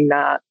not doing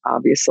that.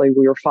 Obviously,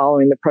 we are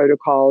following the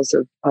protocols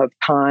of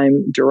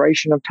time,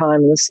 duration of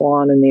time in the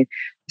salon, and the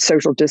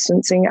social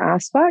distancing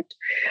aspect.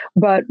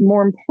 But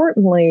more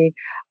importantly,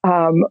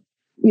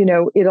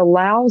 it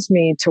allows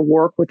me to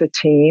work with a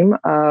team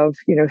of,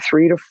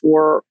 3 to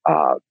 4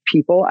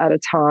 people at a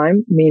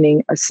time,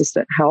 meaning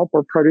assistant help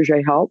or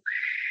protege help.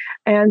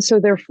 And so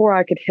therefore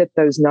I could hit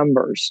those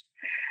numbers.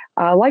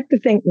 I like to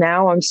think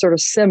now I'm sort of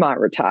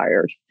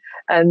semi-retired.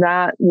 And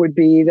that would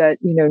be that,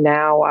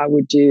 now I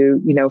would do,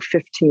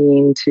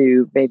 15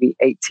 to maybe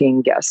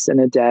 18 guests in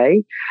a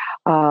day,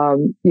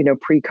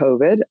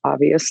 pre-COVID,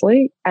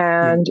 obviously.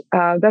 And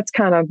that's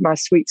kind of my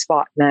sweet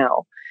spot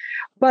now.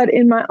 But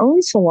in my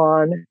own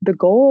salon, the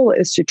goal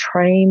is to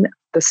train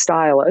the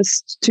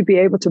stylists to be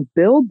able to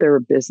build their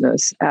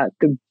business at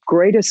the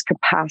greatest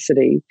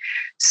capacity,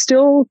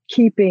 still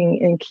keeping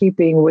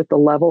with the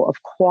level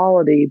of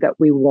quality that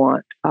we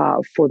want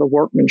for the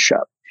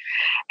workmanship.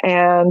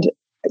 And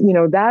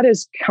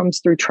that comes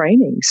through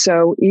training.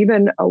 So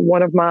even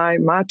one of my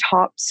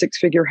top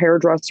 6-figure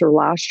hairdresser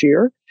last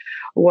year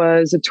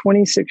was a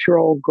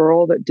 26-year-old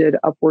girl that did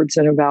upwards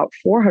in about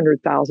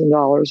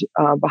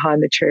 $400,000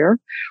 behind the chair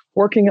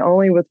working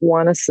only with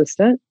one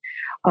assistant.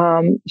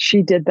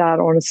 She did that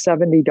on a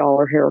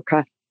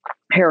 $70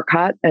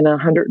 haircut and a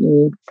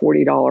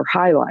 $140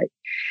 highlight.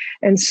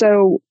 And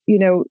so,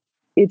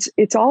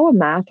 it's all a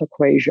math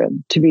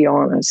equation, to be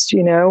honest.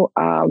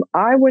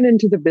 I went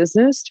into the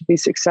business to be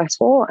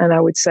successful. And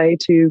I would say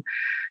to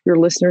your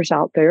listeners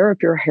out there,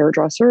 if you're a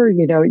hairdresser,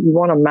 you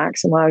want to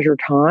maximize your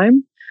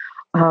time,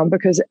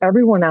 because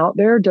everyone out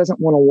there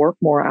doesn't want to work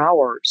more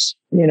hours.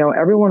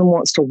 Everyone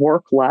wants to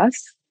work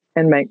less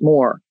and make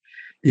more.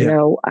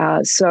 Yeah.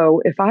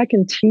 So if I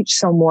can teach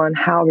someone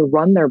how to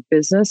run their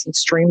business and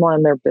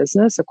streamline their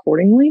business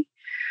accordingly,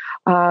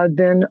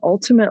 then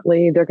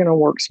ultimately they're going to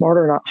work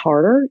smarter, not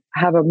harder,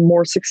 have a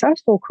more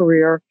successful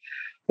career,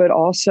 but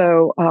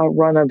also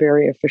run a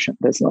very efficient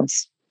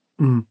business.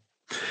 Mm.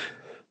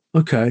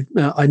 Okay.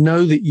 Now, I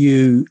know that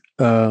you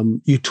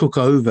took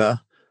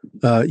over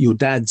your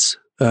dad's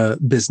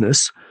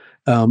business.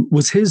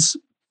 Was his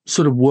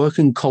sort of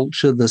working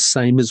culture the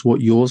same as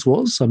what yours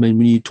was? I mean,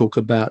 when you talk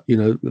about,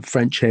 the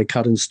French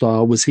haircutting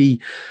style, was he,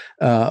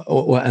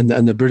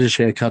 and the British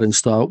haircutting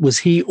style, was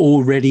he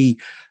already,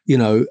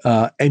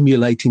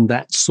 emulating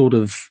that sort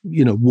of,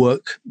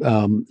 work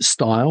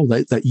style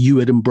that you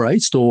had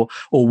embraced, or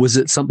was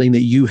it something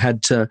that you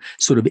had to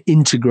sort of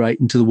integrate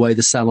into the way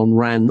the salon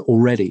ran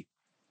already?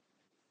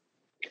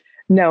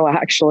 No,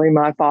 actually,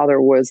 my father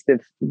was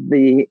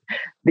the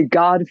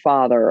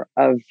godfather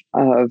of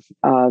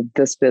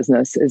this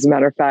business. As a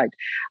matter of fact,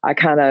 I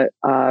kind of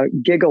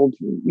giggled,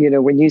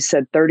 when you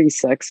said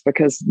 36,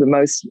 because the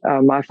most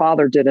my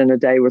father did in a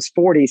day was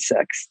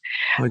 46.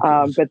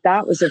 But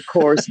that was, of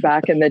course,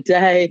 back in the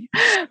day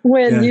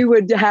when you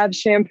would have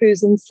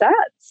shampoos and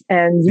sets,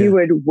 and you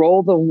would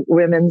roll the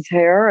women's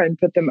hair and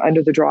put them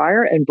under the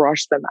dryer and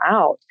brush them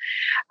out.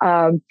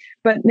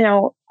 But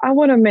now I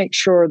want to make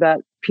sure that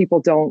people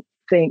don't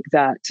think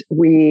that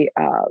we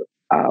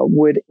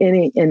would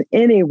in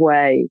any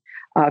way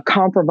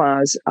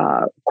compromise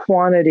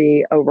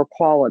quantity over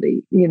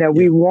quality.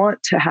 We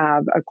want to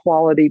have a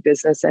quality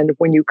business, and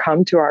when you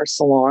come to our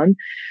salon,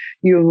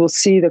 you will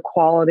see the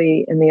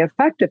quality and the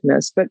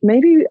effectiveness. But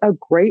maybe a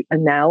great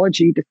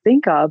analogy to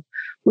think of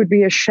would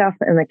be a chef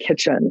in the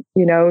kitchen.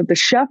 The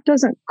chef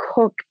doesn't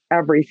cook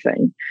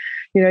everything.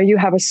 You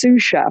have a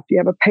sous chef, you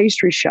have a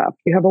pastry chef,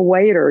 you have a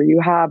waiter, you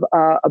have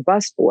a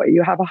busboy,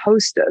 you have a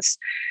hostess,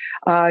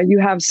 you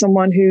have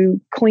someone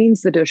who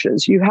cleans the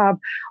dishes, you have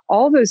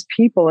all those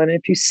people. And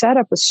if you set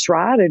up a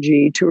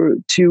strategy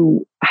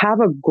to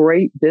have a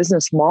great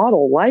business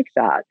model like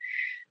that,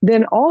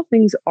 then all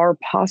things are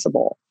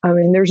possible. I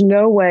mean, there's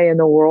no way in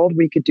the world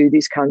we could do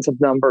these kinds of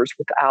numbers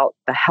without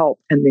the help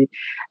and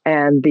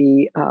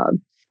the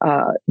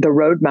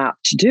roadmap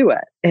to do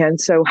it. And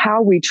so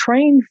how we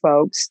train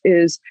folks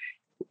is,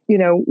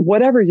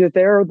 whatever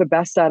they're the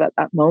best at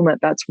that moment,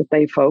 that's what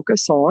they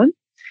focus on.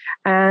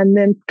 And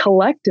then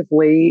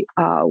collectively,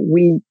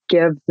 we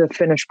give the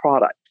finished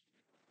product.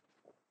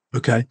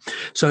 Okay.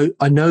 So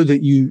I know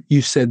that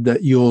you said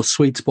that your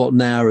sweet spot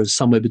now is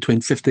somewhere between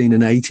 15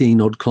 and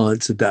 18 odd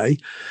clients a day,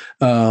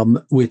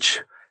 which,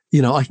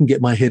 I can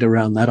get my head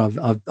around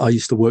that. I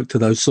used to work to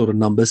those sort of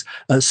numbers.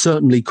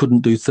 Certainly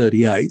couldn't do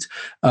 38,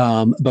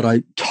 but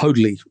I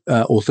totally,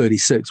 or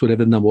 36,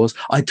 whatever the number was.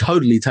 I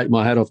totally take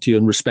my hat off to you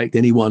and respect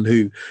anyone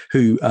who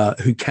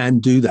can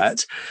do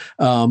that.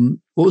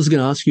 What I was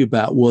going to ask you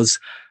about was,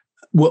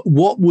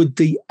 what would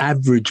the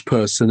average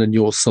person in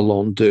your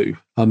salon do?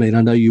 I mean,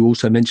 I know you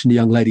also mentioned a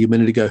young lady a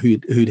minute ago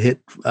who'd hit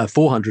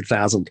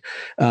 400,000.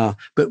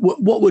 But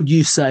what would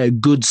you say a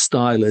good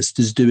stylist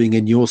is doing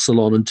in your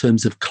salon in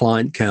terms of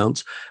client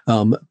count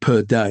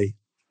per day?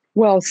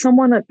 Well,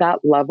 someone at that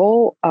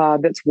level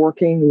that's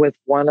working with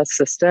one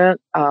assistant,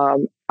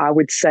 I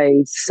would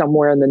say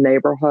somewhere in the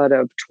neighborhood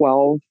of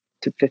 12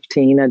 to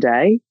 15 a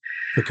day.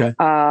 Okay.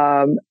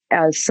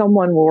 As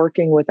someone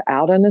working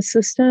without an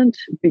assistant,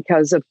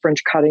 because of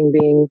French cutting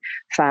being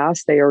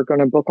fast, they are going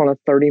to book on a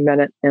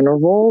 30-minute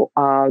interval.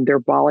 Their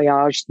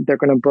balayage, they're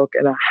going to book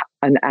in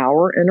an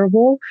hour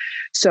interval.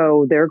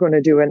 So they're going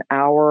to do an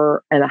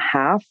hour and a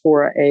half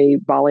for a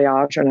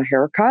balayage and a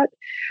haircut.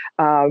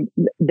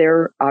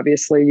 There,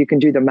 obviously, you can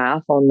do the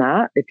math on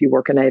that. If you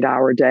work an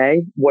 8-hour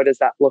day, what does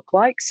that look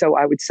like? So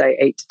I would say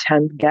 8 to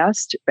 10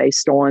 guests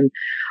based on,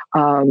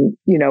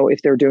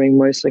 if they're doing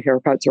mostly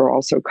haircuts or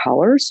also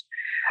colors.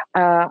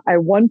 A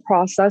one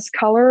process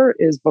color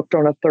is booked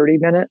on a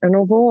 30-minute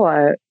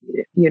interval,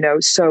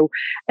 so,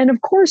 and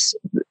of course,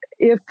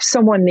 if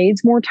someone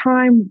needs more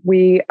time,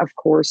 we, of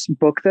course,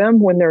 book them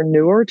when they're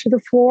newer to the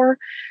floor.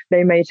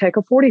 They may take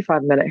a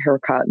 45-minute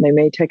haircut and they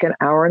may take an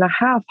hour and a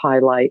half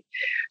highlight.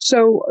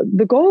 So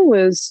the goal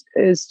is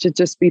to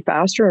just be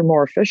faster and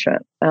more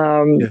efficient.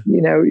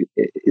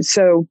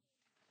 So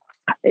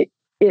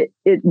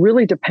it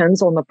really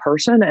depends on the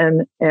person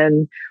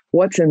and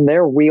what's in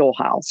their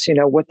wheelhouse,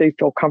 what they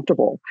feel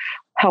comfortable.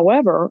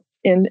 However,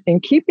 in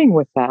keeping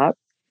with that,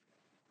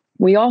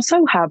 we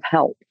also have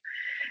help.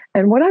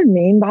 And what I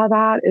mean by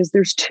that is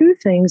there's two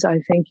things I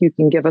think you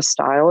can give a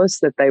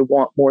stylist that they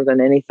want more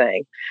than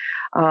anything.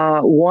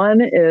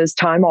 One is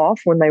time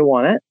off when they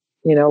want it.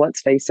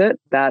 let's face it,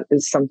 that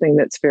is something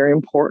that's very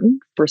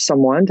important for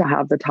someone to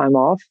have the time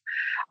off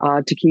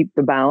to keep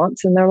the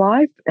balance in their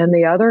life. And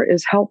the other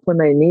is help when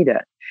they need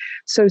it.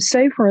 So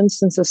say, for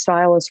instance, a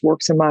stylist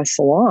works in my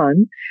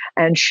salon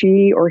and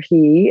she or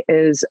he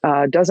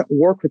doesn't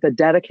work with a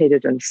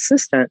dedicated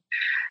assistant.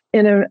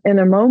 In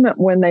a moment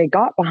when they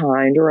got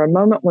behind, or a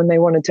moment when they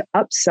wanted to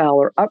upsell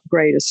or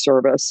upgrade a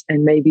service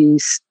and maybe,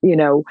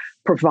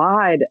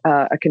 provide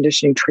a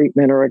conditioning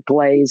treatment or a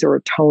glaze or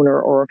a toner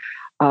or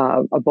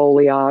a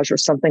balayage or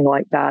something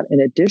like that, in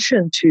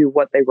addition to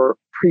what they were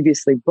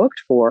previously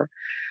booked for,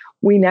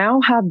 we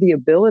now have the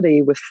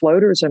ability with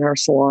floaters in our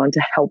salon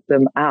to help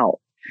them out.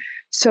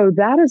 So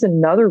that is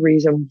another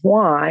reason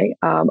why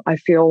I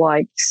feel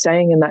like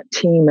staying in that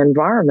team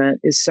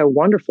environment is so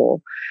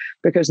wonderful,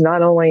 because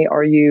not only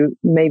are you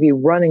maybe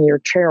running your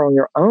chair on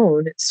your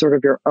own, it's sort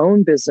of your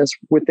own business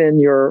within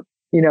your,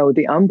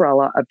 the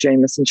umbrella of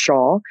Jamison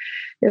Shaw.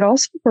 It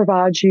also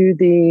provides you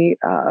the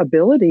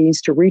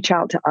abilities to reach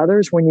out to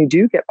others when you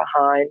do get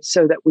behind,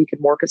 so that we can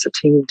work as a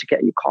team to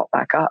get you caught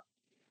back up.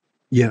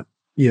 Yeah,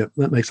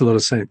 that makes a lot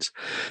of sense.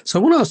 So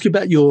I want to ask you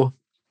about your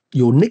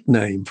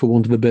nickname, for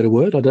want of a better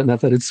word. I don't know if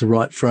that is the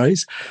right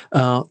phrase,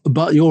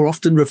 but you're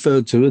often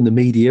referred to in the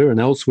media and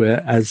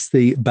elsewhere as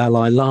the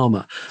Balay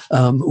Lama.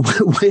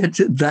 Where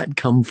did that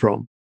come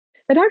from?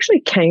 It actually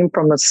came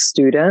from a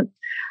student.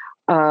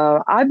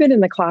 I've been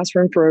in the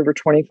classroom for over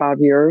 25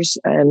 years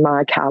in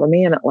my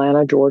academy in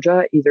Atlanta,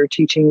 Georgia, either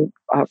teaching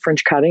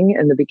French cutting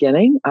in the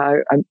beginning. I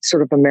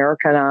sort of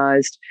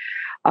Americanized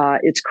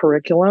its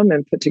curriculum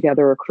and put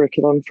together a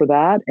curriculum for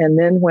that. And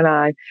then when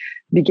I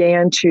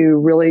began to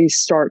really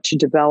start to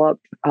develop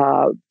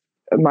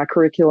my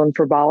curriculum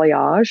for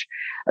balayage,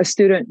 a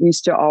student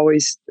used to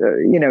always,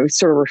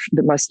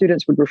 my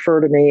students would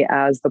refer to me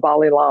as the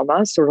Balay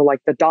Lama, sort of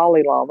like the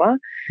Dalai Lama.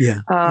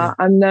 Yeah.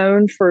 I'm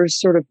known for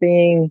sort of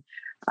being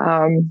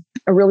a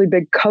really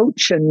big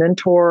coach and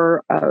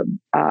mentor.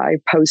 I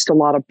post a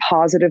lot of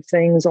positive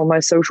things on my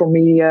social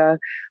media,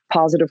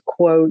 positive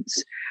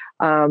quotes.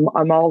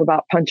 I'm all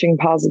about punching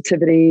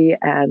positivity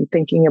and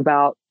thinking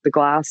about the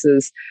glass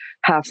is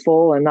half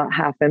full and not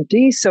half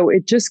empty. So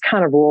it just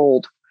kind of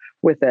rolled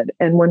with it.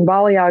 And when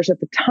balayage at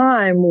the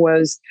time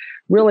was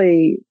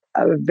really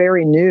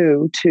very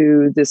new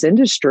to this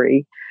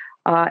industry,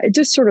 it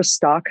just sort of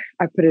stuck.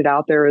 I put it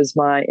out there as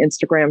my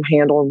Instagram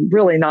handle,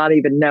 really not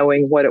even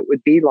knowing what it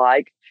would be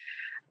like.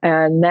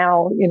 And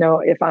now,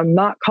 if I'm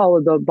not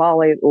called the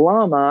Balay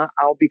Lama,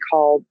 I'll be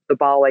called the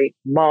Balay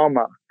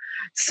Mama.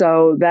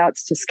 So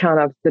that's just kind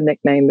of the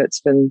nickname that's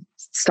been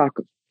stuck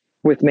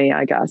with me,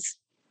 I guess.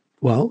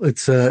 Well,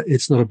 it's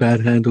not a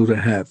bad handle to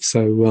have.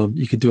 So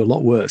you could do a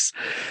lot worse.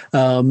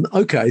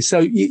 Okay, so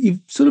you've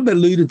sort of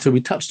alluded to,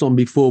 we touched on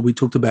before, we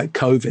talked about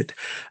COVID.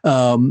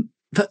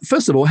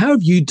 First of all, how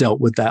have you dealt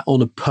with that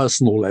on a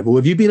personal level?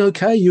 Have you been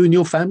okay, you and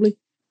your family?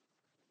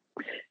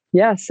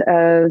 Yes,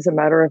 as a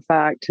matter of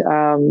fact,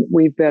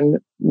 we've been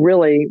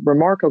really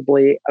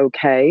remarkably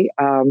okay.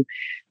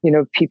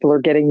 People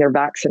are getting their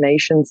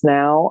vaccinations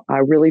now. I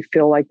really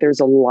feel like there's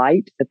a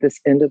light at this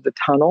end of the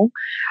tunnel.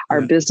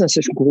 Our business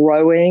is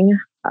growing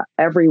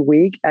every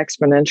week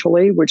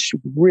exponentially, which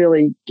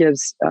really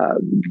gives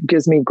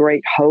me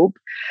great hope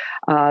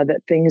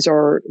that things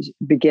are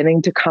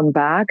beginning to come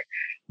back.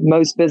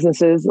 Most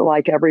businesses,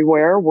 like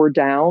everywhere, were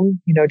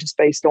down, just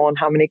based on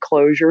how many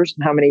closures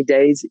and how many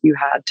days you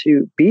had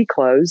to be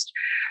closed.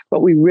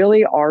 But we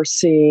really are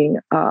seeing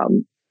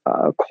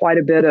quite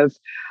a bit of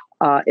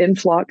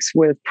influx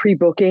with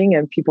pre-booking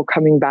and people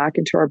coming back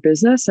into our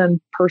business. And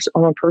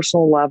on a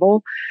personal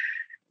level,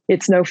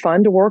 it's no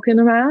fun to work in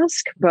a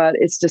mask, but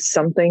it's just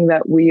something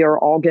that we are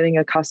all getting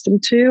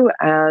accustomed to.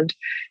 And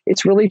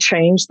it's really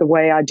changed the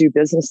way I do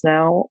business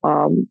now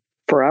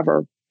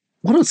forever.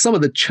 What are some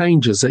of the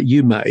changes that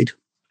you made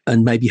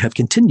and maybe have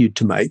continued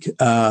to make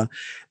to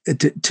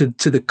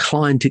the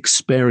client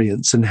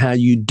experience and how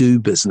you do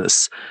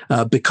business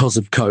because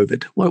of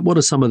COVID? What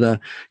are some of the,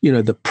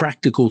 the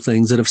practical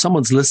things that if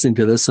someone's listening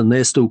to this and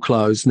they're still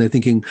closed and they're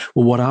thinking,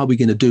 well, what are we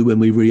going to do when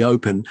we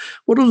reopen?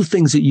 What are the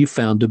things that you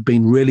found have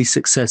been really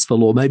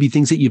successful, or maybe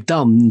things that you've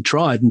done and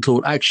tried and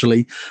thought,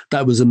 actually,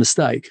 that was a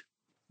mistake?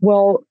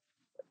 Well,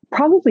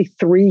 probably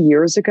 3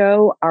 years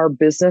ago, our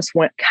business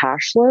went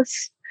cashless.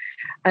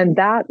 And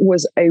that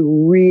was a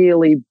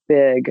really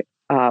big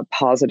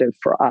positive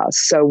for us.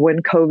 So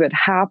when COVID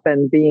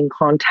happened, being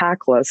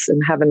contactless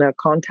and having a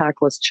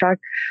contactless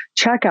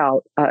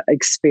checkout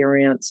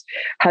experience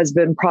has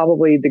been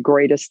probably the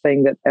greatest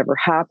thing that ever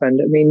happened.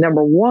 I mean,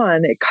 number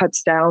one, it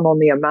cuts down on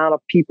the amount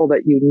of people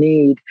that you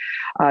need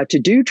to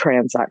do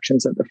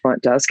transactions at the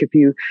front desk. If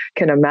you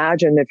can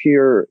imagine, if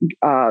your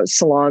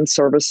salon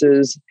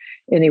services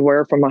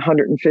anywhere from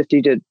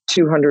 150 to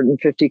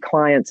 250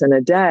 clients in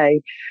a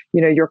day,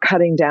 you're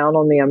cutting down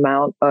on the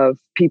amount of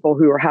people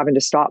who are having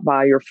to stop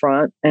by your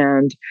front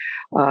and,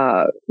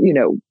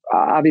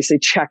 obviously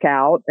check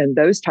out and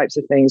those types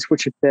of things,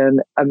 which have been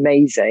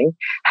amazing.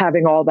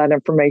 Having all that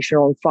information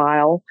on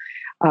file.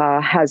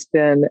 has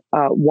been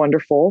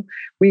wonderful.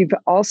 We've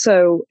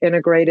also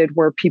integrated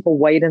where people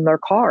wait in their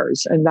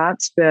cars, and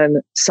that's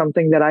been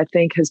something that I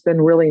think has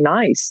been really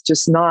nice.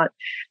 Just not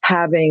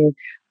having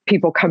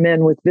people come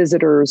in with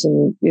visitors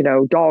and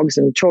dogs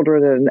and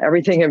children and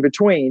everything in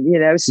between.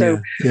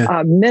 Minimizing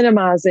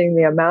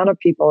the amount of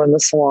people in the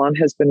salon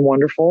has been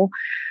wonderful.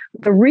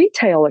 The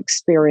retail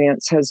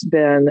experience has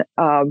been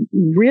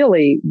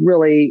really,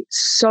 really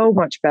so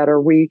much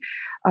better. We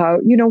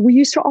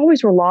used to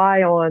always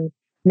rely on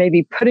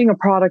maybe putting a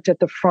product at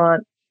the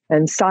front,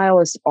 and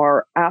stylists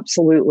are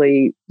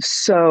absolutely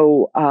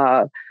so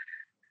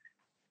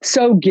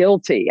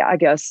guilty, I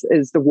guess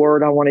is the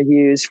word I want to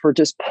use, for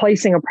just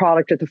placing a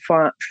product at the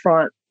front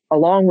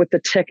along with the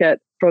ticket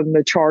from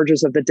the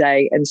charges of the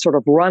day and sort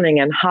of running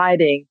and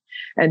hiding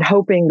and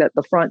hoping that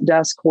the front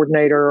desk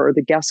coordinator or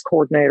the guest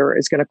coordinator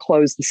is going to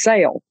close the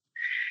sale.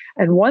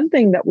 And one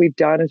thing that we've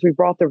done is we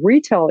brought the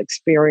retail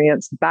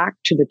experience back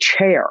to the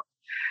chair,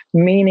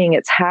 meaning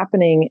it's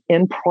happening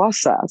in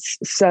process.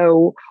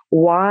 So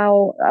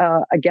while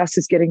a guest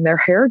is getting their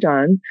hair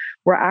done,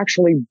 we're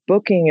actually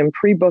booking and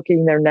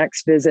pre-booking their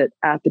next visit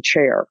at the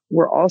chair.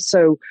 We're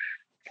also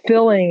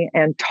filling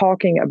and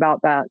talking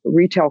about that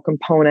retail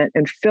component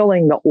and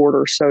filling the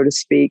order, so to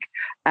speak,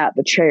 at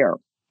the chair,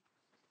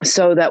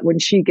 so that when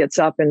she gets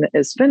up and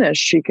is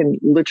finished, she can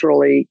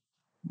literally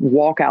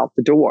walk out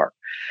the door.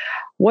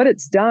 What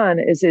it's done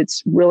is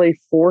it's really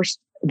forced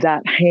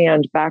that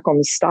hand back on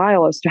the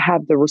stylist to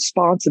have the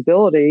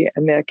responsibility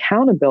and the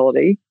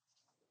accountability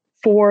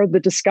for the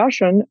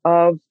discussion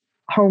of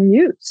home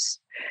use.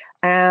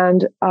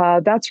 And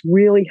that's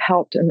really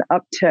helped an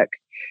uptick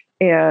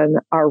in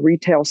our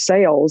retail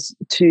sales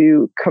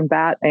to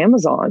combat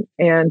Amazon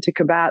and to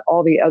combat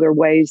all the other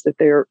ways that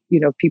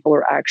people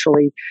are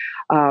actually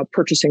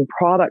purchasing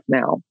product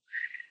now.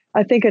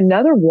 I think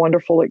another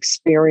wonderful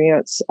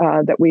experience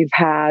that we've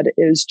had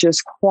is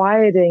just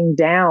quieting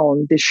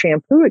down the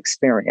shampoo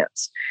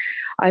experience.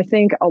 I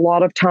think a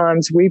lot of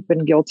times we've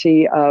been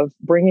guilty of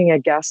bringing a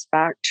guest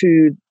back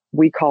to,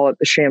 we call it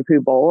the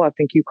shampoo bowl. I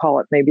think you call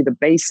it maybe the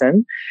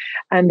basin.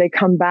 And they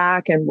come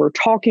back and we're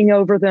talking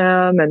over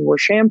them and we're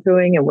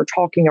shampooing and we're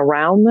talking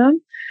around them.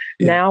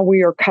 Yeah. Now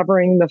we are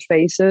covering the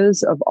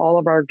faces of all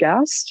of our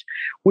guests,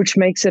 which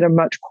makes it a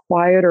much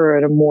quieter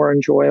and a more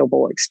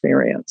enjoyable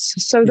experience.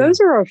 So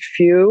those are a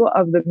few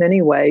of the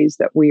many ways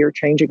that we are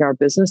changing our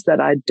business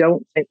that I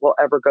don't think will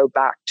ever go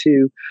back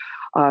to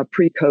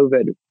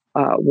pre-COVID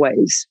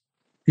ways.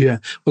 Yeah.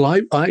 Well,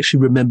 I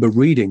actually remember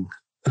reading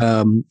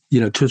 2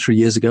 or 3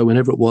 years ago,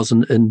 whenever it was,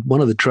 in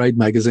one of the trade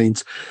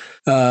magazines,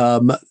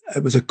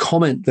 it was a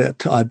comment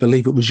that I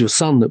believe it was your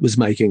son that was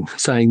making,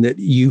 saying that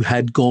you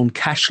had gone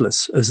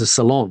cashless as a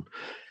salon.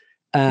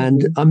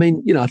 And I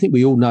mean, I think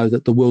we all know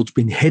that the world's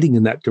been heading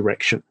in that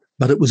direction,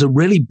 but it was a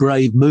really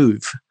brave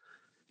move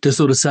to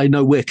sort of say,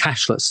 no, we're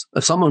cashless.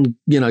 If someone,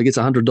 gets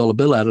 $100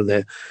 bill out of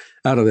their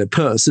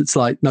purse, it's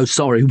like, no,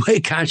 sorry,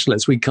 we're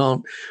cashless. We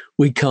can't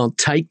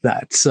take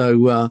that.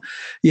 So,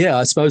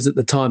 I suppose at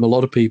the time, a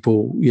lot of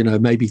people,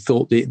 maybe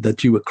thought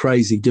that you were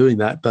crazy doing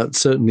that, but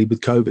certainly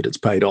with COVID, it's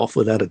paid off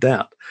without a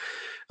doubt.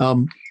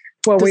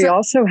 We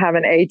also have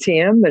an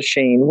ATM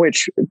machine,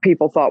 which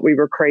people thought we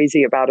were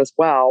crazy about as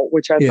well,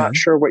 which I'm not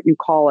sure what you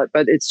call it,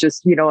 but it's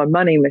just, a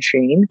money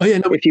machine,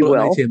 if you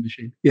will. An ATM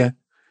machine. Yeah.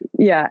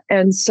 Yeah.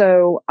 And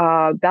so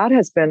that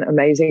has been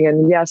amazing.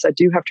 And yes, I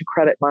do have to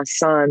credit my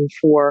son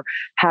for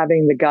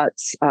having the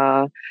guts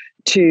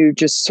to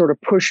just sort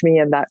of push me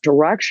in that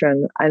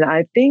direction. And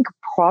I think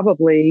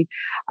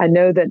I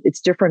know that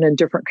it's different in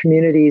different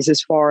communities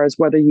as far as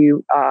whether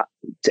you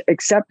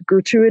accept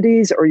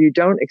gratuities or you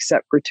don't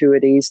accept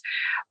gratuities.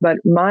 But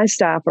my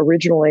staff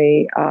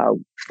originally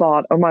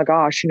thought, oh my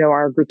gosh,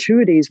 our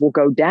gratuities will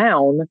go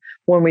down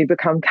when we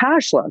become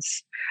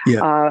cashless.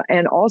 Yeah.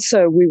 And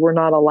also we were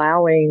not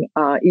allowing,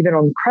 even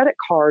on credit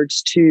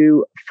cards,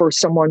 for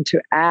someone to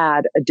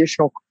add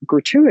additional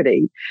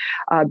gratuity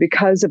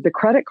because of the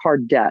credit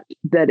card debt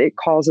that it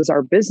causes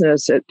our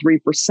business at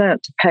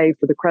 3% to pay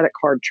for the credit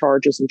card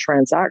charges and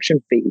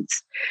transaction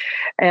fees.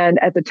 And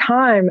at the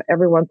time,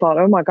 everyone thought,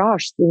 oh my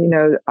gosh,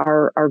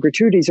 our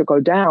gratuities will go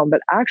down,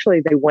 but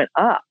actually they went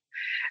up.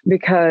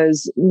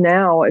 Because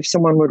now if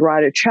someone would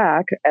write a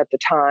check at the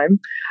time,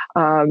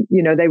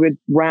 they would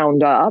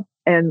round up.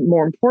 And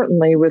more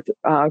importantly, with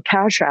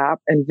Cash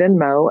App and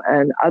Venmo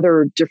and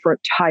other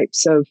different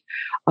types of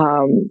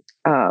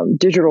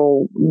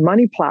digital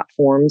money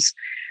platforms,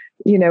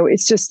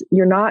 it's just,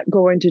 you're not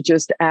going to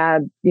just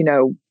add,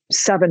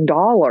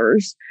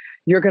 $7.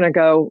 You're going to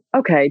go,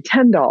 okay,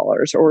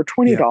 $10 or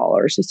 $20.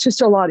 Yeah. It's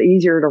just a lot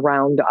easier to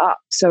round up.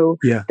 So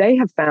they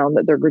have found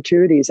that their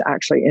gratuities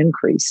actually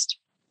increased.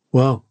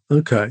 Wow.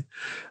 Okay.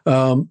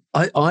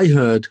 I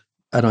heard,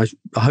 and I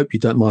hope you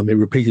don't mind me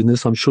repeating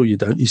this. I'm sure you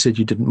don't. You said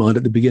you didn't mind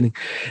at the beginning.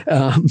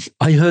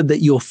 I heard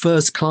that your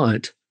first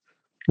client,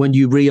 when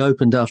you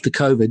reopened after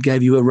COVID,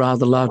 gave you a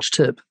rather large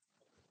tip.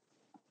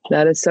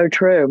 That is so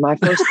true. My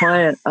first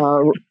client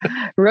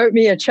wrote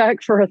me a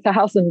check for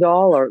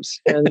 $1,000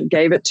 and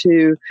gave it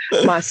to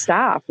my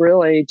staff,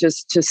 really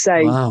just to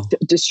say, Wow.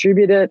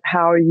 Distribute it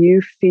how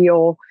you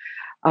feel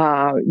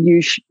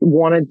you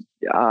wanted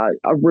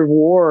a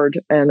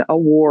reward and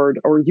award,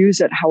 or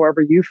use it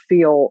however you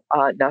feel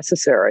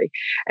necessary.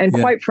 And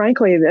quite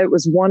frankly, it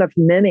was one of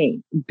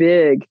many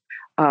big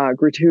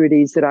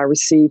gratuities that I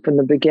received from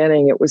the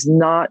beginning. It was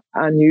not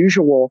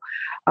unusual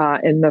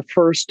in the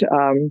first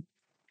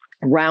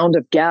round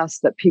of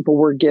guests that people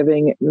were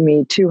giving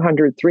me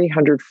 $200,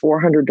 $300,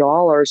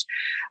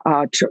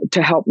 $400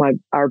 to help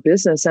our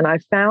business. And I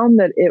found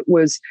that it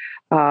was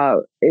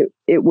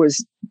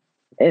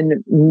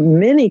in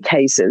many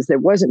cases,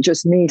 it wasn't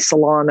just me,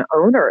 salon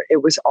owner.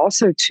 It was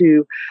also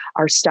to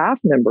our staff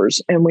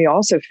members. And we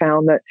also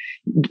found that,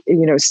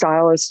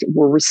 stylists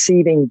were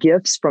receiving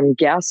gifts from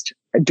guests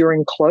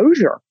during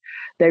closure.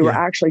 They were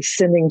actually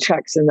sending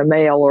checks in the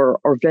mail or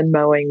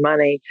Venmoing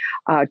money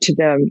to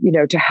them,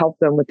 to help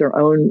them with their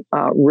own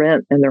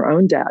rent and their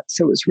own debt.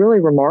 So it was really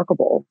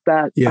remarkable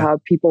that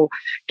people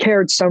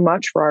cared so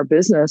much for our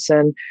business.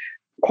 And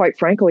quite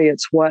frankly,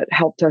 it's what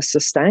helped us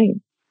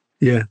sustain.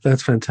 Yeah,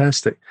 that's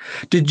fantastic.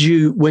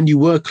 When you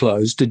were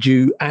closed, did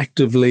you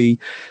actively,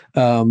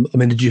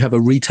 did you have a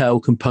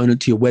retail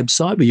component to your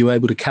website? Were you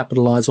able to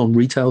capitalize on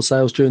retail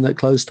sales during that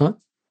closed time?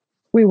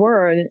 We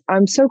were, and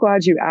I'm so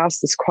glad you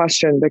asked this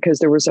question, because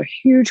there was a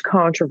huge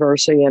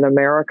controversy in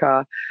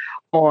America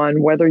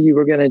on whether you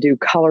were going to do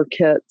color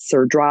kits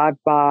or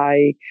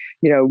drive-by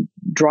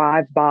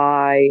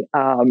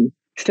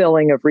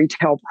filling of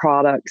retail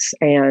products.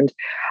 And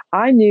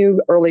I knew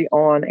early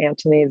on,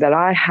 Anthony, that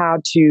I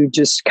had to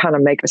just kind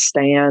of make a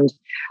stand,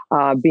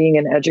 being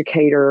an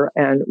educator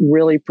and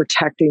really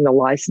protecting the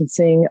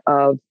licensing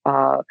of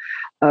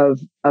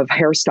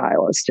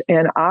hairstylists.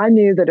 And I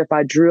knew that if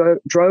I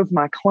drove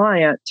my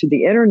client to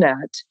the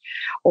internet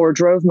or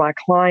drove my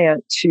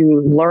client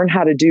to learn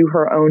how to do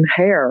her own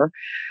hair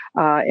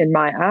in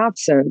my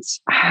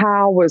absence,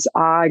 how was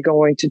I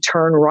going to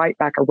turn right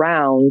back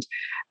around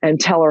and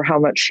tell her how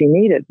much she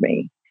needed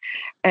me?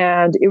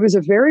 And it was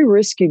a very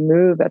risky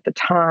move at the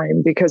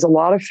time, because a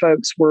lot of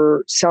folks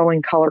were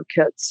selling color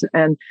kits.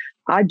 And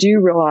I do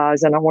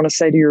realize, and I want to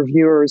say to your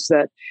viewers,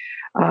 that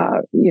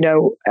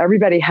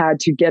everybody had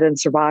to get in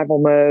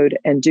survival mode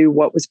and do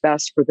what was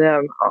best for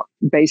them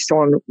based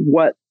on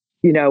what,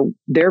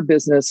 their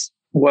business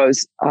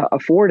was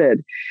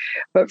afforded.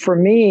 But for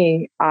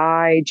me,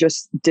 I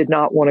just did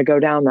not want to go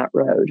down that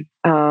road,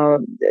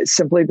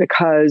 simply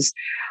because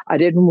I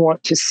didn't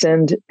want to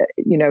send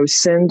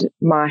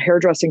my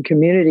hairdressing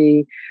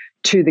community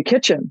to the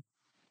kitchen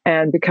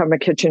and become a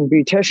kitchen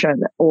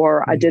beautician,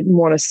 or I didn't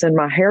want to send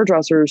my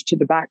hairdressers to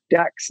the back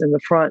decks and the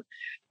front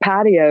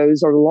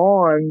patios or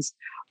lawns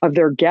of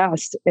their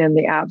guests in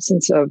the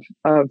absence of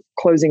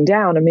closing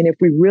down. I mean, if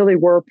we really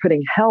were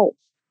putting health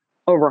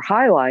over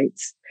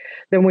highlights,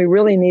 then we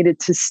really needed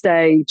to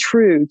stay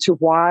true to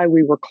why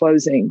we were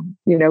closing,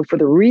 for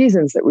the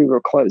reasons that we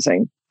were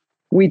closing.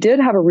 We did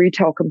have a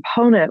retail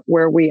component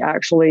where we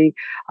actually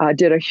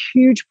did a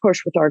huge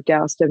push with our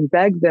guests and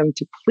begged them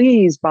to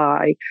please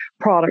buy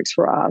products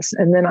for us.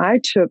 And then I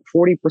took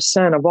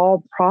 40% of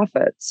all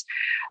profits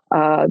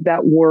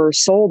that were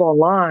sold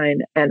online,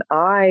 and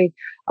I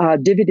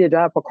divvied it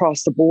up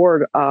across the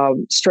board,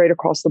 straight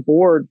across the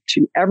board,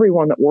 to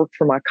everyone that worked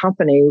for my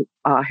company,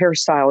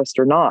 hairstylist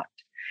or not.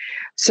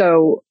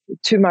 So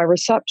to my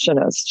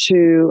receptionist,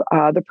 to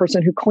the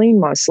person who cleaned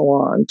my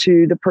salon,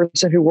 to the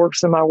person who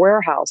works in my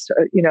warehouse,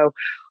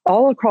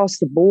 all across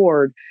the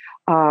board,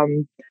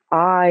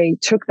 I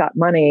took that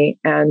money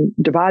and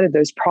divided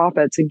those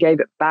profits and gave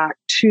it back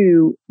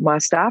to my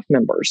staff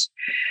members.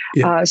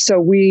 Yeah. So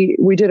we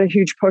did a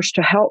huge push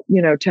to help,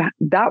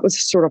 that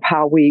was sort of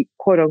how we,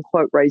 quote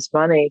unquote, raised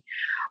money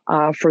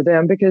for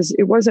them, because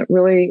it wasn't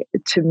really,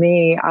 to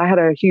me, I had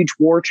a huge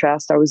war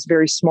chest. I was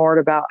very smart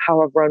about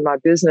how I've run my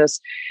business.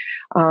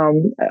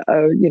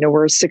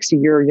 We're a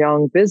 60-year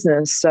young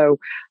business. So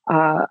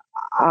I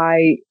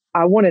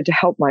wanted to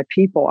help my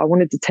people. I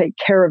wanted to take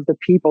care of the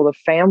people, the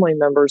family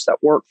members that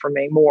work for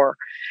me more.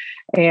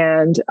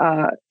 And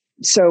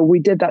so we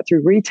did that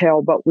through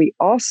retail, but we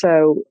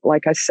also,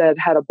 like I said,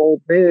 had a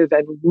bold move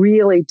and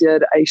really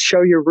did a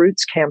Show Your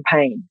Roots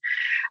campaign.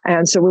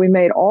 And so we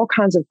made all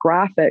kinds of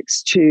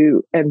graphics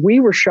and we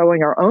were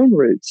showing our own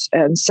roots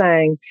and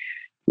saying,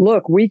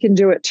 look, we can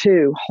do it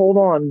too. Hold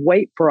on,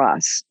 wait for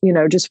us,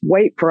 just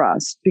wait for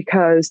us,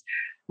 because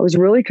I was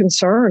really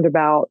concerned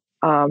about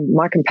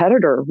my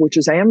competitor, which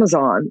is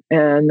Amazon,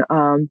 and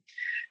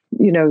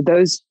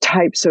those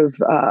types of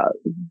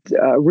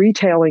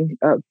retailing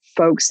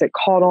folks that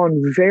caught on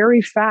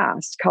very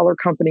fast, color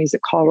companies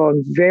that caught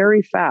on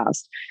very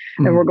fast,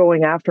 and were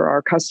going after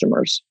our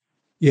customers.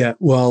 Yeah,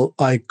 well,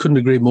 I couldn't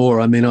agree more.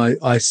 I mean,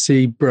 I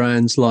see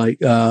brands like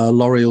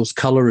L'Oreal's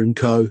Color &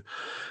 Co.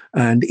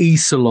 and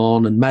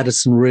eSalon and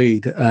Madison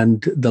Reed,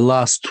 and the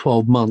last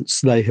 12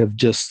 months they've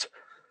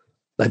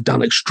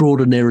done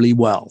extraordinarily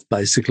well,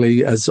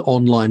 basically, as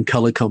online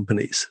color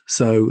companies.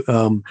 So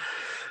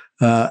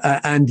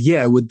And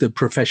yeah, with the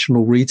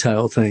professional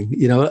retail thing,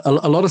 a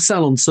lot of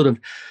salons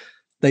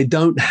they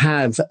don't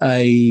have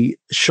a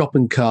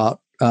shopping cart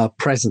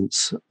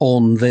presence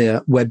on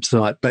their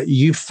website, but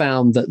you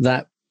found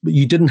that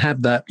you didn't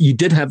have that. You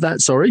did have that,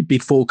 sorry,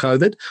 before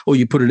COVID, or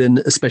you put it in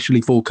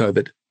especially for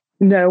COVID?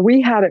 No,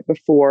 we had it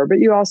before, but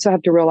you also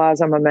have to realize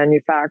I'm a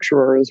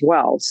manufacturer as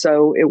well.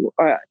 So,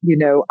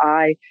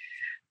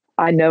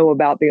 I know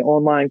about the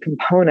online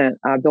component.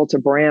 I built a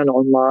brand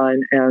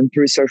online and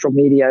through social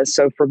media.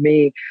 So for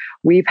me,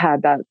 we've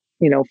had that,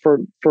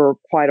 for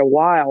quite a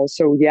while.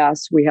 So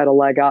yes, we had a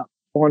leg up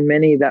on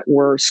many that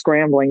were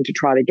scrambling to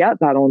try to get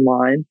that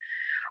online.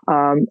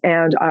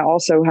 And I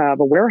also have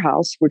a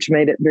warehouse, which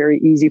made it very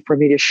easy for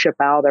me to ship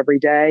out every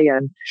day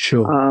and,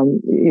 sure.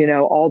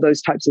 All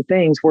those types of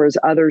things. Whereas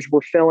others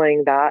were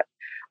filling that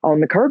on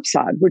the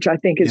curbside, which I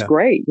think is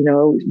great,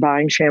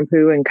 buying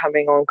shampoo and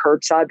coming on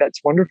curbside.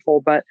 That's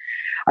wonderful. But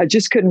I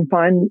just couldn't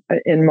find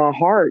in my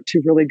heart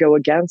to really go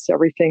against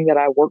everything that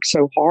I worked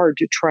so hard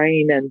to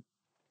train and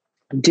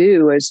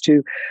do, is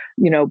to,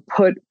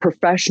 put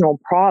professional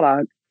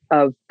product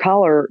of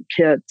color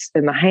kits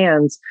in the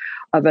hands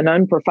of an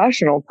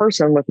unprofessional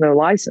person with no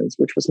license,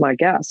 which was my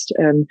guest.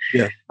 And,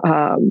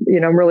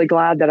 I'm really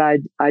glad that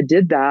I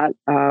did that.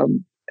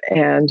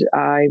 And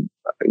I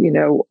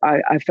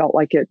felt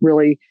like it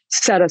really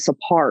set us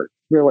apart,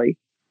 really,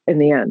 in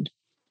the end.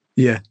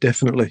 Yeah,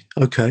 definitely.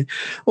 Okay.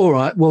 All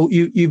right. Well,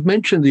 you've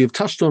mentioned that you've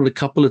touched on it a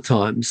couple of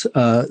times,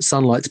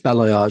 Sunlight's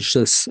Balayage,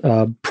 this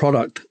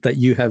product that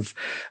you have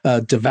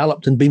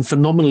developed and been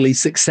phenomenally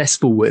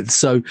successful with.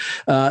 So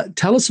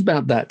tell us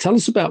about that. Tell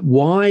us about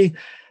why,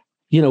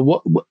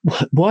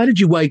 why did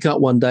you wake up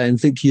one day and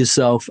think to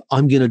yourself,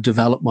 I'm going to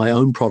develop my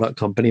own product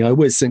company? I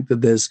always think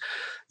that there's,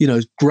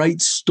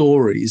 great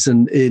stories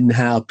in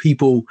how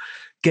people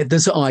get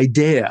this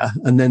idea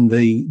and then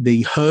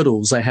the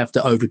hurdles they have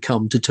to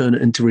overcome to turn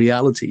it into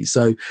reality.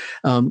 So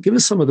give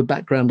us some of the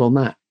background on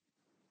that.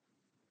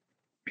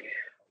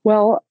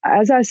 Well,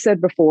 as I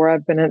said before,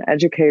 I've been an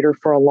educator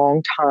for a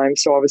long time.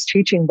 So I was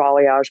teaching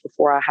balayage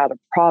before I had a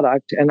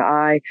product, and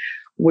I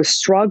was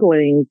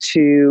struggling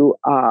to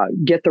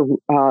get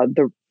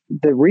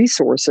the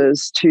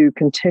resources to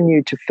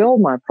continue to fill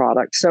my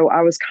product. So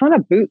I was kind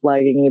of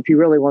bootlegging, if you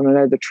really want to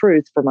know the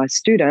truth, for my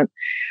student.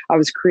 I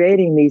was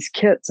creating these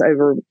kits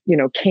over,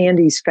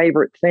 Candy's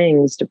favorite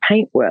things to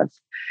paint with.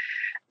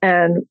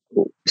 And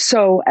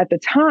so at the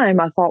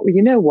time, I thought, well,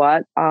 you know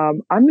what?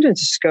 I'm going to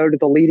just go to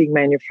the leading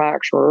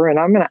manufacturer and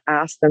I'm going to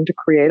ask them to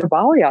create a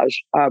balayage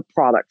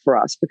product for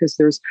us, because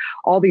there's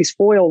all these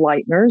foil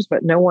lighteners,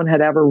 but no one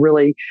had ever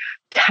really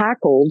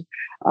tackled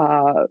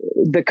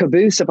the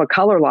caboose of a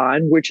color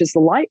line, which is the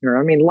lightener.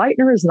 I mean,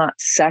 lightener is not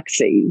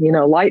sexy.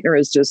 Lightener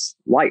is just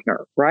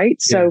lightener,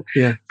 right? So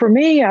for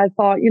me, I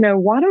thought,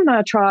 why don't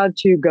I try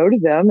to go to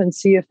them and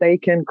see if they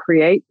can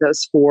create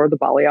this for the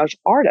balayage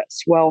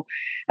artists? Well,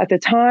 at the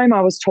time,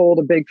 I was told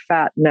a big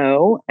fat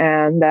no,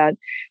 and that,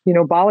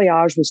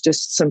 balayage was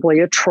just simply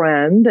a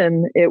trend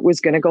and it was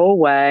going to go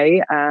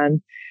away.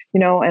 And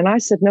and I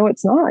said, no,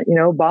 it's not.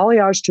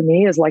 Balayage to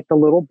me is like the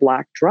little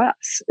black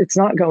dress. It's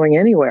not going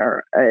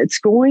anywhere. It's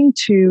going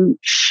to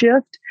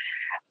shift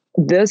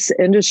this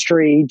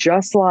industry,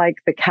 just like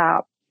the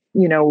cap,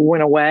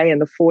 went away and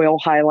the foil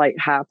highlight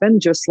happened,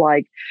 just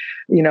like,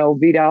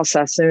 Vidal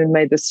Sassoon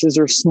made the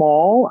scissors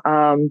small,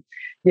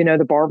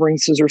 the barbering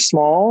scissors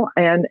small.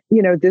 And,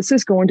 this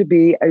is going to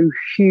be a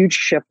huge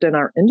shift in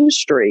our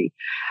industry.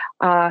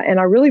 And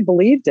I really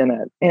believed in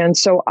it. And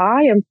so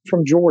I am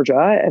from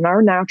Georgia, and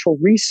our natural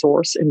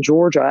resource in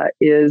Georgia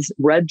is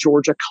red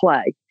Georgia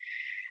clay.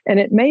 And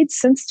it made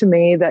sense to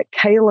me that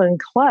kaolin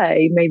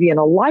clay, maybe in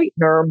a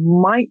lightener,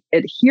 might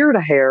adhere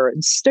to hair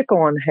and stick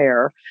on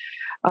hair,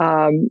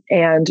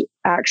 and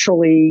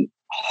actually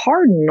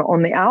harden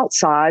on the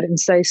outside and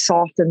stay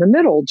soft in the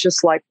middle,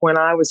 just like when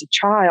I was a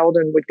child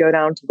and would go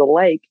down to the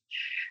lake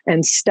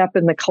and step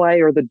in the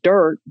clay or the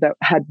dirt that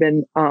had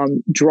been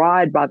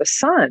dried by the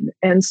sun.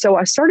 And so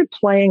I started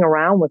playing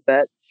around with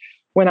it.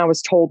 When I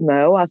was told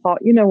no, I thought,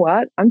 you know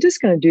what, I'm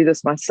just going to do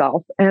this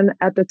myself. And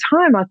at the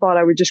time, I thought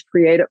I would just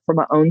create it for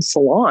my own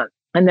salon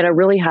and that I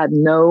really had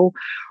no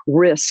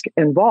risk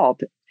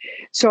involved.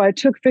 So I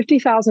took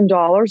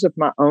 $50,000 of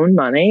my own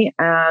money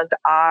and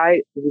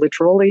I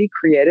literally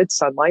created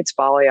Sunlight's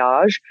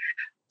Balayage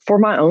for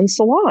my own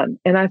salon.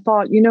 And I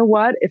thought, you know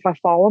what, if I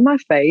fall on my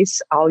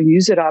face, I'll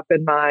use it up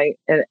in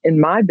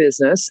my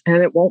business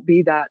and it won't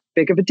be that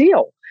big of a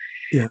deal.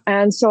 Yeah.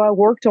 And so I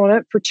worked on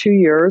it for 2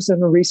 years in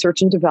the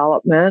research and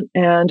development.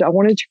 And I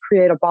wanted to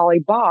create a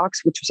Balay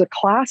box, which was a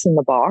class in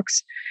the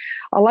box.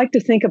 I like to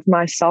think of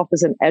myself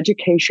as an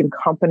education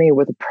company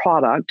with a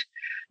product,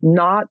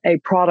 not a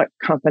product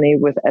company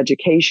with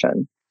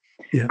education.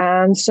 Yeah.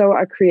 And so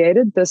I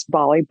created this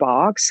Balay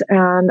box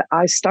and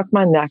I stuck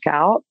my neck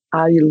out.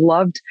 I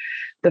loved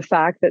the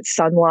fact that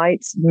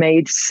Sunlights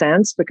made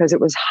sense because it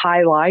was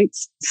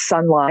highlights,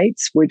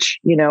 sunlights, which,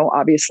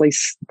 obviously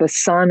the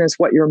sun is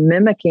what you're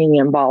mimicking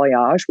in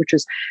balayage, which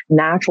is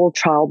natural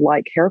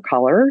childlike hair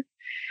color.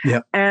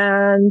 Yeah.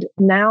 And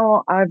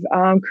now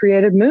I've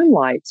created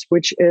Moonlights,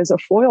 which is a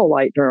foil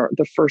lightener,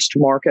 the first to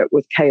market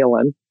with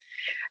kaolin.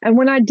 And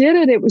when I did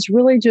it, it was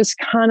really just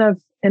kind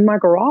of in my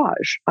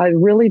garage. I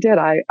really did.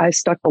 I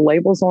stuck the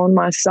labels on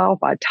myself.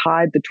 I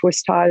tied the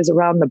twist ties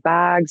around the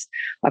bags.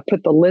 I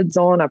put the lids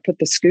on. I put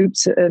the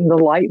scoops in the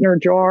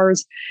lightener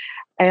jars.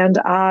 And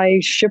I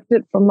shipped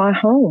it from my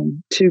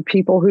home to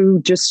people who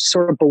just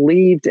sort of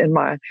believed in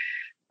my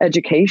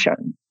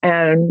education.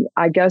 And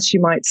I guess you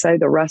might say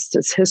the rest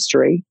is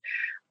history.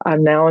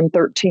 I'm now in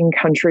 13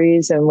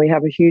 countries and we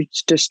have a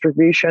huge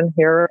distribution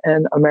here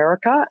in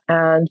America.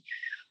 And,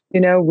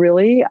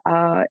 really,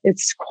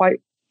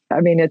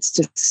 it's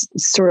just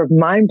sort of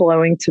mind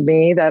blowing to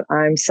me that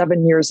I'm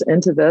 7 years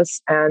into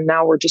this and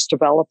now we're just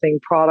developing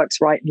products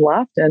right and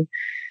left. And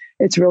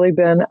it's really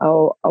been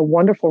a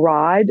wonderful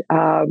ride.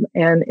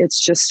 And it's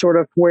just sort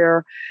of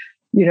where,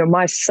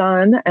 my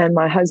son and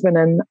my husband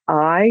and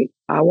I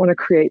want to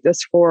create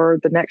this for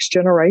the next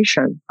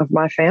generation of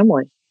my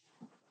family.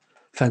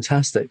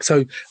 Fantastic.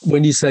 So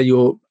when you say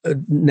you're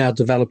now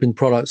developing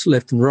products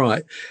left and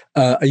right,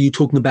 are you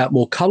talking about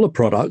more color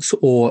products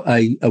or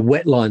a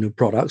wet line of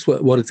products?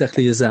 What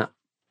exactly is that?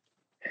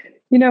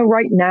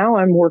 Right now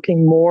I'm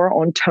working more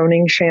on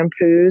toning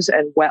shampoos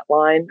and wet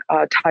line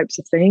types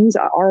of things.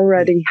 I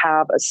already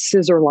have a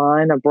scissor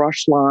line, a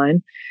brush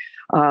line,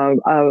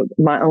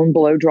 my own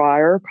blow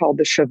dryer called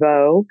the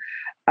Chavot.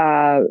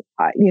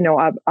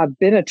 I've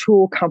been a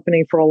tool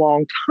company for a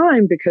long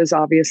time because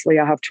obviously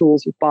I have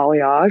tools with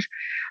balayage,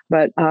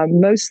 but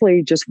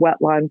mostly just wet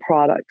line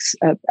products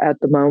at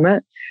the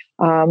moment.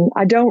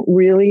 I don't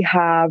really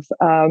have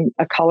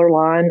a color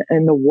line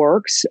in the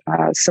works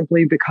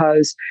simply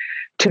because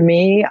to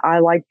me, I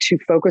like to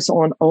focus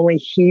on only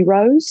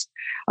heroes.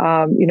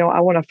 I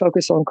want to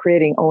focus on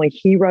creating only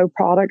hero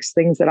products,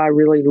 things that I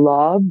really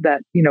love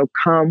that,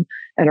 come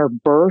and are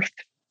birthed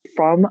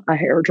from a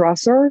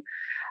hairdresser.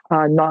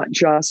 Not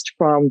just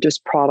from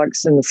just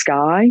products in the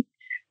sky.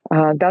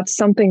 That's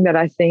something that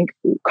I think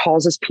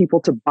causes people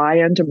to buy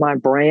into my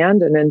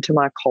brand and into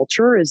my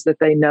culture is that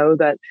they know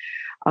that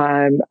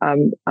I'm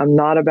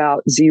not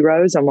about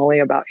zeros. I'm only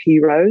about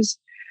heroes.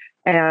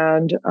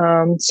 And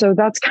so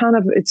that's kind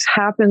of, it's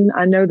happened.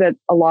 I know that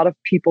a lot of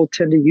people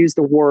tend to use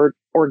the word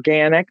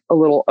organic a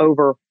little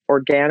over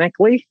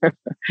organically.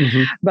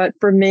 Mm-hmm. But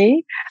for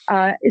me,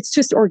 it's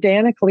just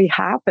organically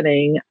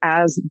happening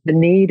as the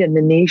need and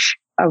the niche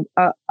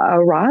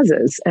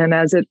arises and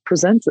as it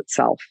presents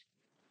itself.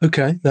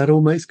 Okay, that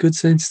all makes good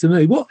sense to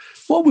me. What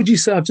would you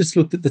say? I've just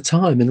looked at the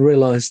time and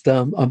realised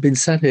I've been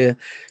sat here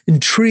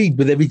intrigued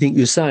with everything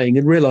you're saying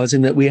and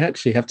realising that we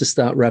actually have to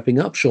start wrapping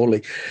up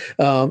shortly.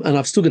 And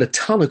I've still got a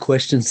ton of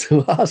questions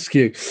to ask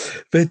you.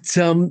 But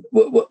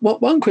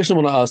one question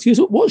I want to ask you is,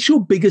 what's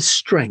your biggest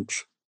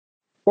strength?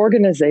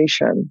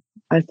 Organization,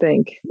 I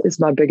think, is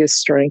my biggest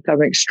strength.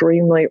 I'm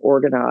extremely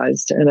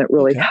organized and it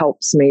really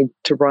helps me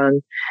to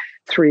run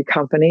 3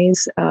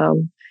 companies.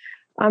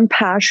 I'm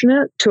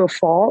passionate to a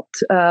fault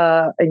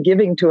and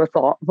giving to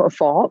a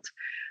fault.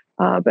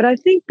 But I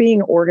think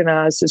being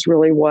organized is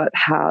really what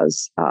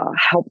has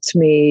helped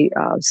me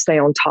stay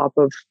on top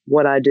of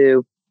what I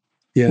do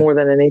more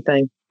than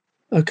anything.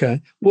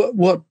 Okay.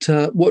 What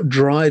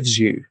drives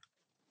you?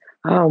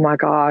 Oh my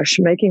gosh,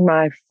 making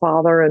my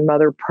father and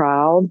mother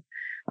proud,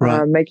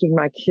 making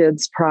my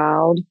kids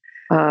proud.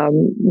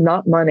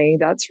 Not money,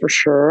 that's for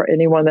sure.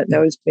 Anyone that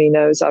knows me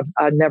knows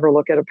I never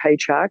look at a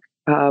paycheck.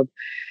 I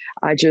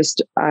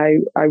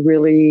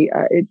really,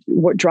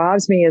 what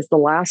drives me is the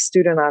last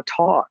student I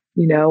taught,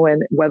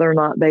 and whether or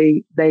not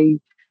they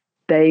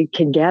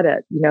can get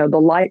it.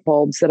 The light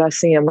bulbs that I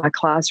see in my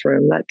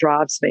classroom, that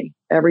drives me.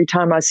 Every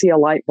time I see a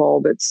light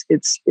bulb,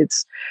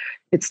 it's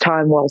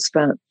time well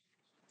spent.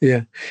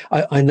 Yeah.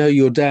 I know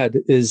your dad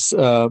is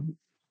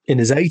in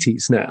his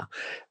 80s now.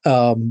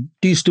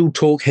 Do you still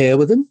talk hair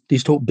with him? Do you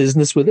talk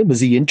business with him? Is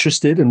he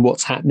interested in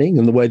what's happening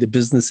and the way the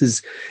business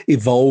is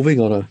evolving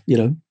on a,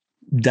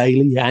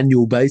 daily,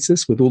 annual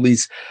basis with all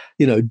these,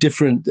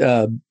 different,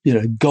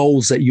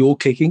 goals that you're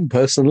kicking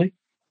personally?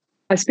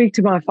 I speak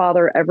to my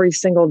father every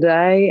single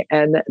day,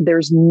 and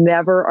there's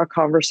never a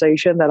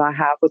conversation that I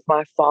have with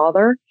my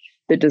father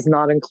that does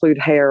not include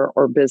hair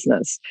or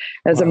business.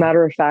 As a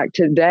matter of fact,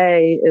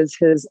 today is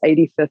his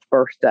 85th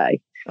birthday.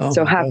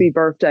 So happy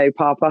birthday,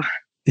 Papa.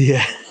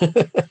 Yeah.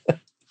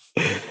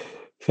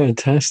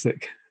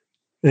 Fantastic.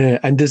 Yeah.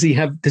 And does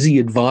he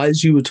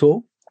advise you at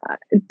all?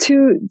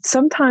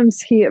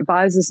 Sometimes he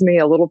advises me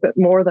a little bit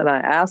more than I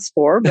ask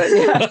for, but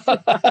yeah.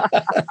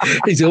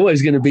 He's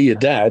always going to be your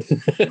dad.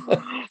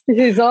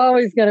 He's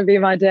always going to be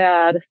my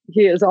dad.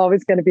 He is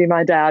always going to be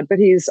my dad, but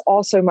he's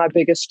also my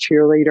biggest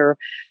cheerleader.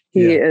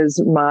 He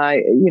is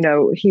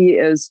he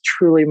is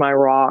truly my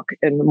rock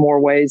in more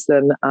ways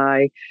than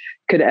I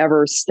could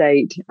ever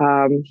state.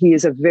 He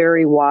is a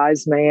very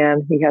wise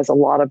man. He has a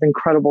lot of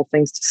incredible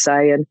things to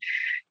say. And,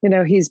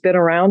 he's been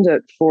around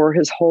it for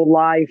his whole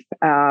life.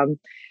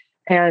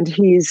 And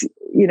he's,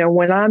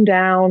 when I'm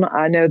down,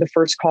 I know the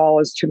first call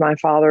is to my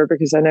father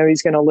because I know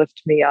he's going to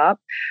lift me up.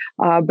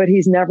 But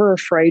he's never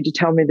afraid to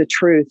tell me the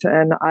truth.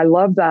 And I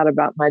love that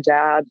about my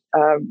dad,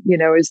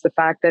 is the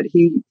fact that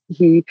he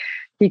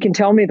can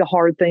tell me the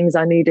hard things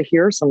I need to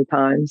hear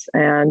sometimes.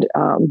 And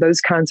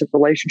those kinds of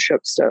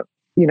relationships,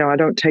 I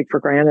don't take for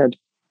granted.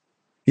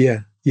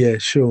 Yeah,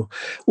 sure.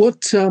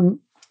 What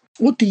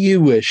do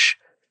you wish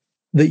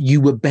that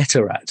you were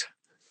better at?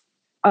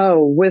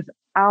 Oh,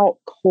 without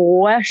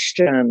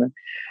question,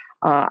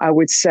 I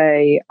would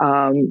say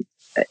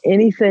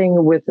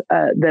anything with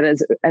that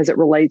is as it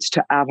relates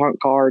to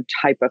avant-garde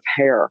type of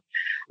hair.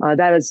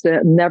 That has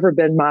never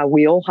been my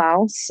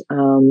wheelhouse.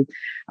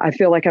 I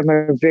feel like I'm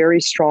a very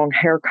strong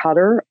hair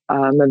cutter.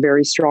 I'm a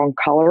very strong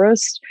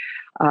colorist.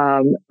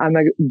 I'm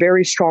a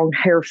very strong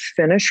hair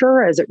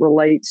finisher as it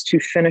relates to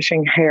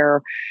finishing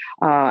hair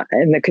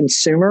in the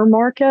consumer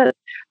market.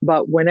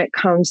 But when it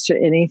comes to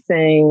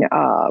anything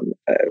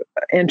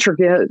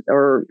intricate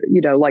or,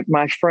 like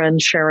my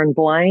friend Sharon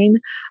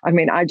Blaine, I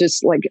mean, I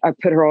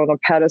put her on a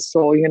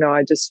pedestal,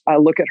 I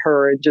look at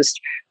her and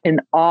just in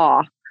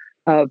awe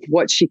of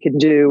what she can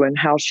do and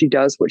how she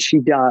does what she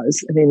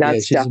does. I mean,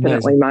 that's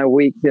definitely amazing. My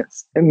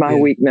weakness and my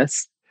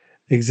weakness.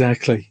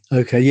 Exactly.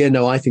 Okay. Yeah,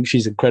 no, I think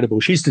she's incredible.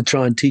 She used to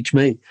try and teach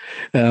me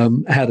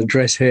how to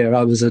dress hair.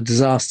 I was a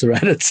disaster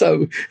at it.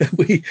 So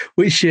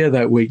we share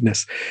that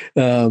weakness.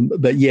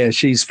 But yeah,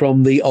 she's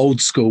from the old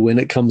school when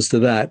it comes to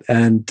that.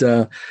 And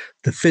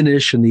the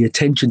finish and the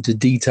attention to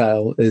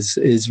detail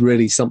is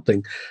really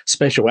something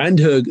special. And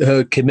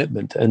her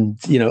commitment and,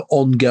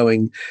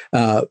 ongoing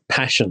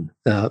passion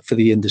for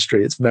the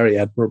industry. It's very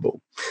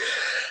admirable.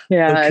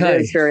 Yeah, okay.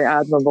 It is very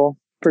admirable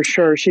for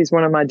sure. She's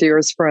one of my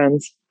dearest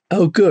friends.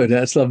 Oh, good.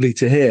 That's lovely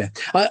to hear.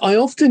 I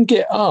often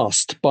get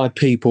asked by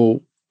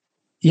people,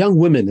 young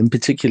women in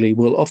particular,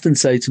 will often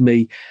say to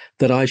me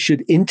that I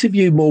should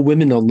interview more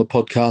women on the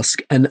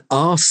podcast and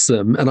ask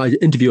them, and I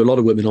interview a lot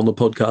of women on the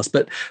podcast,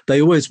 but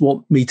they always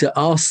want me to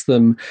ask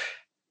them,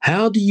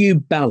 how do you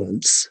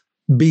balance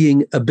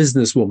being a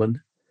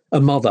businesswoman,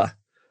 a mother,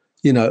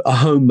 a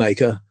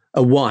homemaker,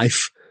 a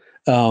wife,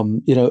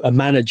 a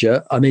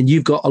manager? I mean,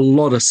 you've got a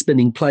lot of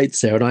spinning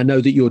plates there, and I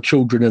know that your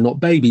children are not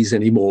babies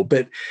anymore,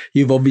 but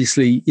you've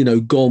obviously,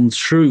 gone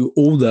through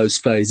all those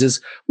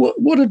phases.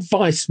 What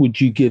advice would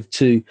you give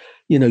to,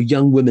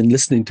 young women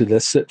listening to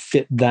this that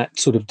fit that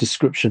sort of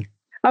description?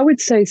 I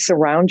would say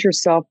surround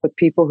yourself with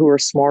people who are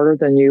smarter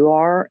than you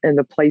are in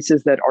the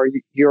places that are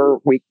your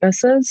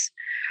weaknesses.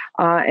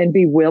 And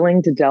be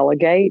willing to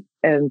delegate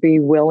and be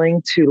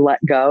willing to let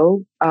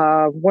go.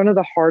 One of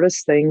the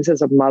hardest things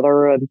as a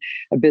mother and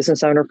a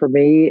business owner for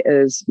me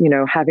is,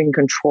 having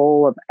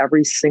control of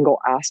every single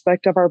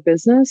aspect of our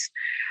business.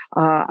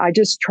 I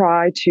just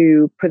try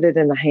to put it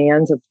in the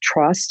hands of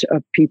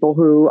people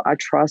who I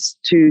trust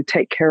to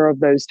take care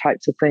of those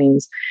types of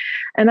things.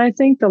 And I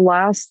think the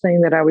last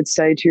thing that I would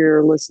say to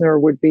your listener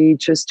would be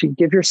just to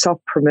give yourself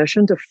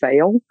permission to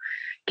fail,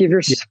 give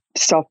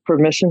yourself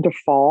permission to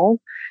fall,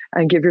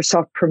 and give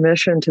yourself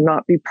permission to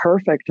not be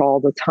perfect all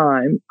the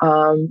time.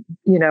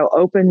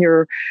 Open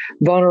your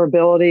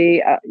vulnerability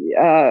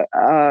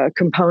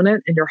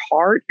component in your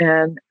heart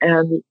and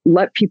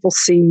let people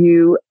see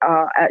you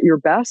at your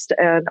best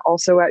and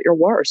also at your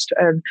worst.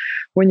 And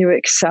when you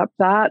accept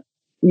that,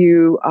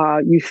 you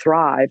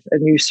thrive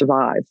and you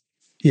survive.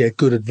 Yeah,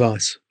 good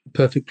advice.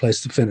 Perfect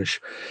place to finish.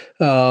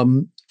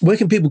 Where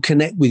can people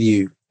connect with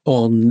you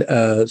on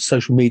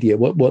social media?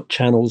 What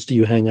channels do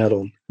you hang out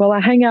on? Well, I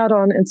hang out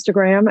on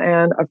Instagram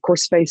and, of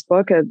course,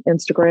 Facebook. At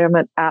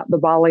Instagram at the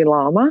Balay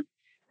Lama,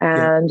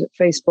 and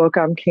Facebook,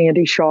 I'm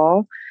Candy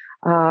Shaw.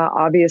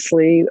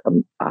 Obviously,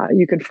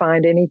 you can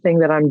find anything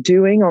that I'm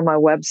doing on my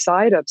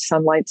website of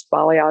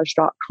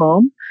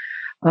sunlightsbalayage.com.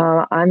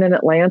 I'm in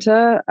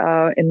Atlanta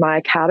in my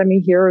academy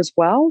here as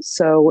well.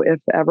 So if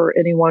ever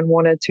anyone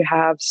wanted to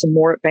have some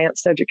more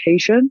advanced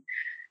education,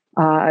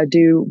 I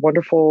do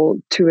wonderful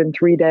 2 and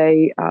 3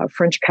 day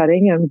French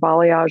cutting and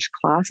balayage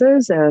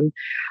classes. And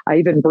I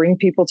even bring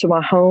people to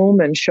my home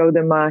and show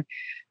them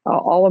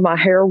all of my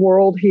hair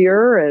world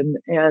here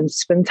and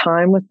spend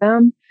time with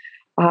them.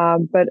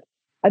 But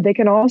they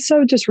can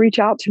also just reach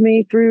out to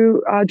me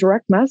through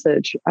direct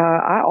message.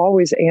 I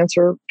always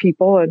answer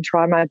people and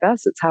try my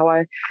best. It's how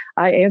I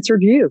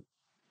answered you.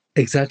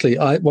 Exactly.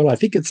 I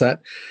think it's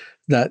that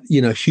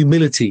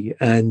humility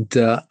and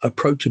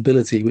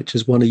approachability, which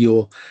is one of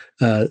your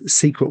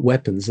secret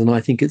weapons. And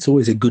I think it's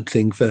always a good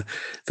thing for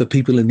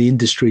people in the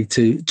industry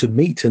to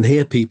meet and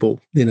hear people,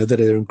 that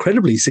are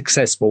incredibly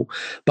successful,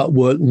 but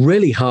work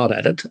really hard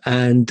at it.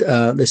 And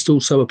they're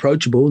still so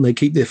approachable and they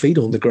keep their feet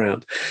on the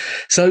ground.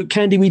 So,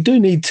 Candy, we do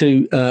need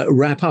to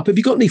wrap up. Have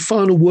you got any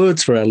final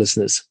words for our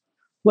listeners?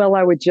 Well,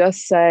 I would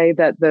just say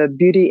that the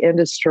beauty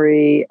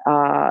industry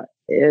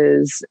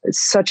is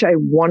such a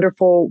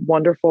wonderful,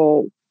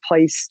 wonderful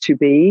place to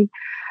be.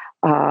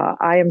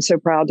 I am so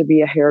proud to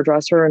be a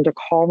hairdresser and to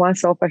call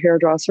myself a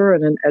hairdresser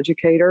and an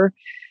educator.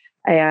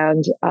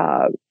 And,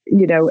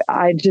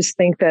 I just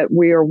think that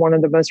we are one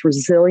of the most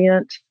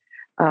resilient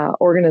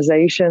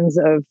organizations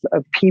of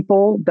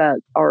people that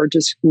are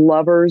just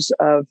lovers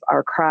of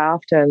our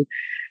craft. And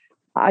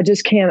I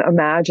just can't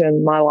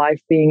imagine my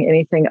life being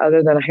anything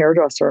other than a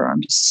hairdresser.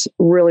 I'm just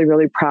really,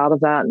 really proud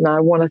of that. And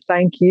I want to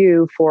thank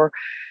you for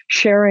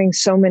sharing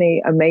so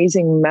many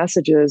amazing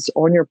messages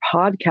on your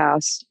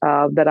podcast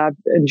that I've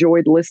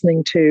enjoyed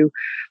listening to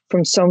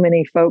from so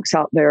many folks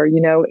out there.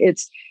 You know,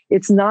 it's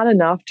not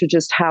enough to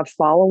just have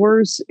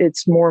followers.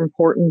 It's more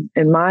important,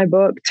 in my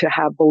book, to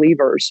have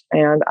believers.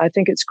 And I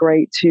think it's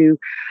great to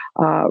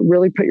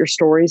really put your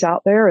stories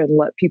out there and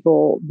let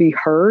people be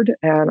heard.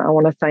 And I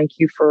want to thank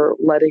you for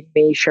letting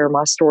me share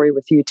my story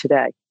with you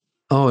today.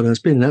 Oh, no, it's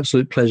been an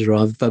absolute pleasure.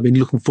 I've been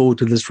looking forward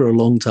to this for a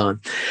long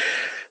time.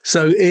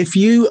 So if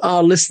you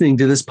are listening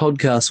to this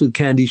podcast with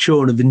Candy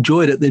Shaw and have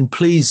enjoyed it, then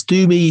please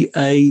do me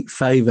a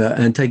favor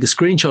and take a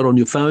screenshot on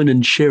your phone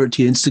and share it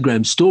to your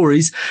Instagram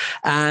stories.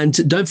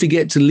 And don't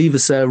forget to leave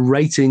us a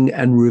rating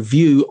and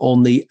review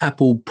on the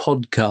Apple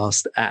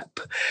Podcast app.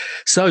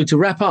 So to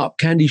wrap up,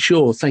 Candy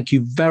Shaw, thank you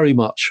very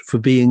much for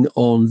being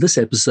on this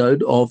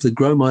episode of the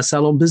Grow My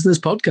Salon Business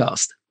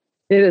podcast.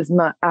 It is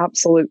my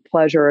absolute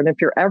pleasure. And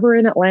if you're ever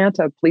in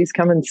Atlanta, please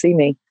come and see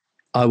me.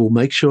 I will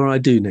make sure I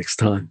do next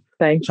time.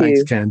 Thanks, you.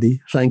 Thanks, Candy.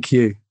 Thank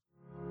you.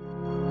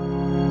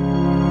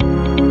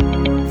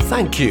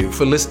 Thank you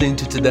for listening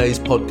to today's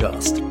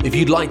podcast. If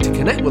you'd like to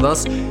connect with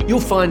us, you'll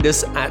find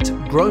us at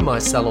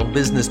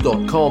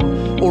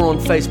growmysalonbusiness.com or on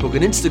Facebook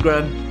and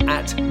Instagram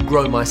at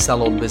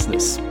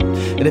growmysalonbusiness.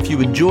 And if you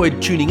enjoyed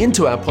tuning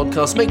into our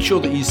podcast, make sure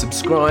that you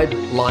subscribe,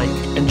 like,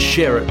 and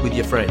share it with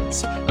your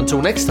friends.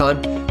 Until next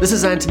time, this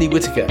is Anthony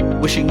Whitaker,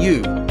 wishing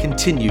you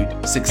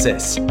continued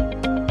success.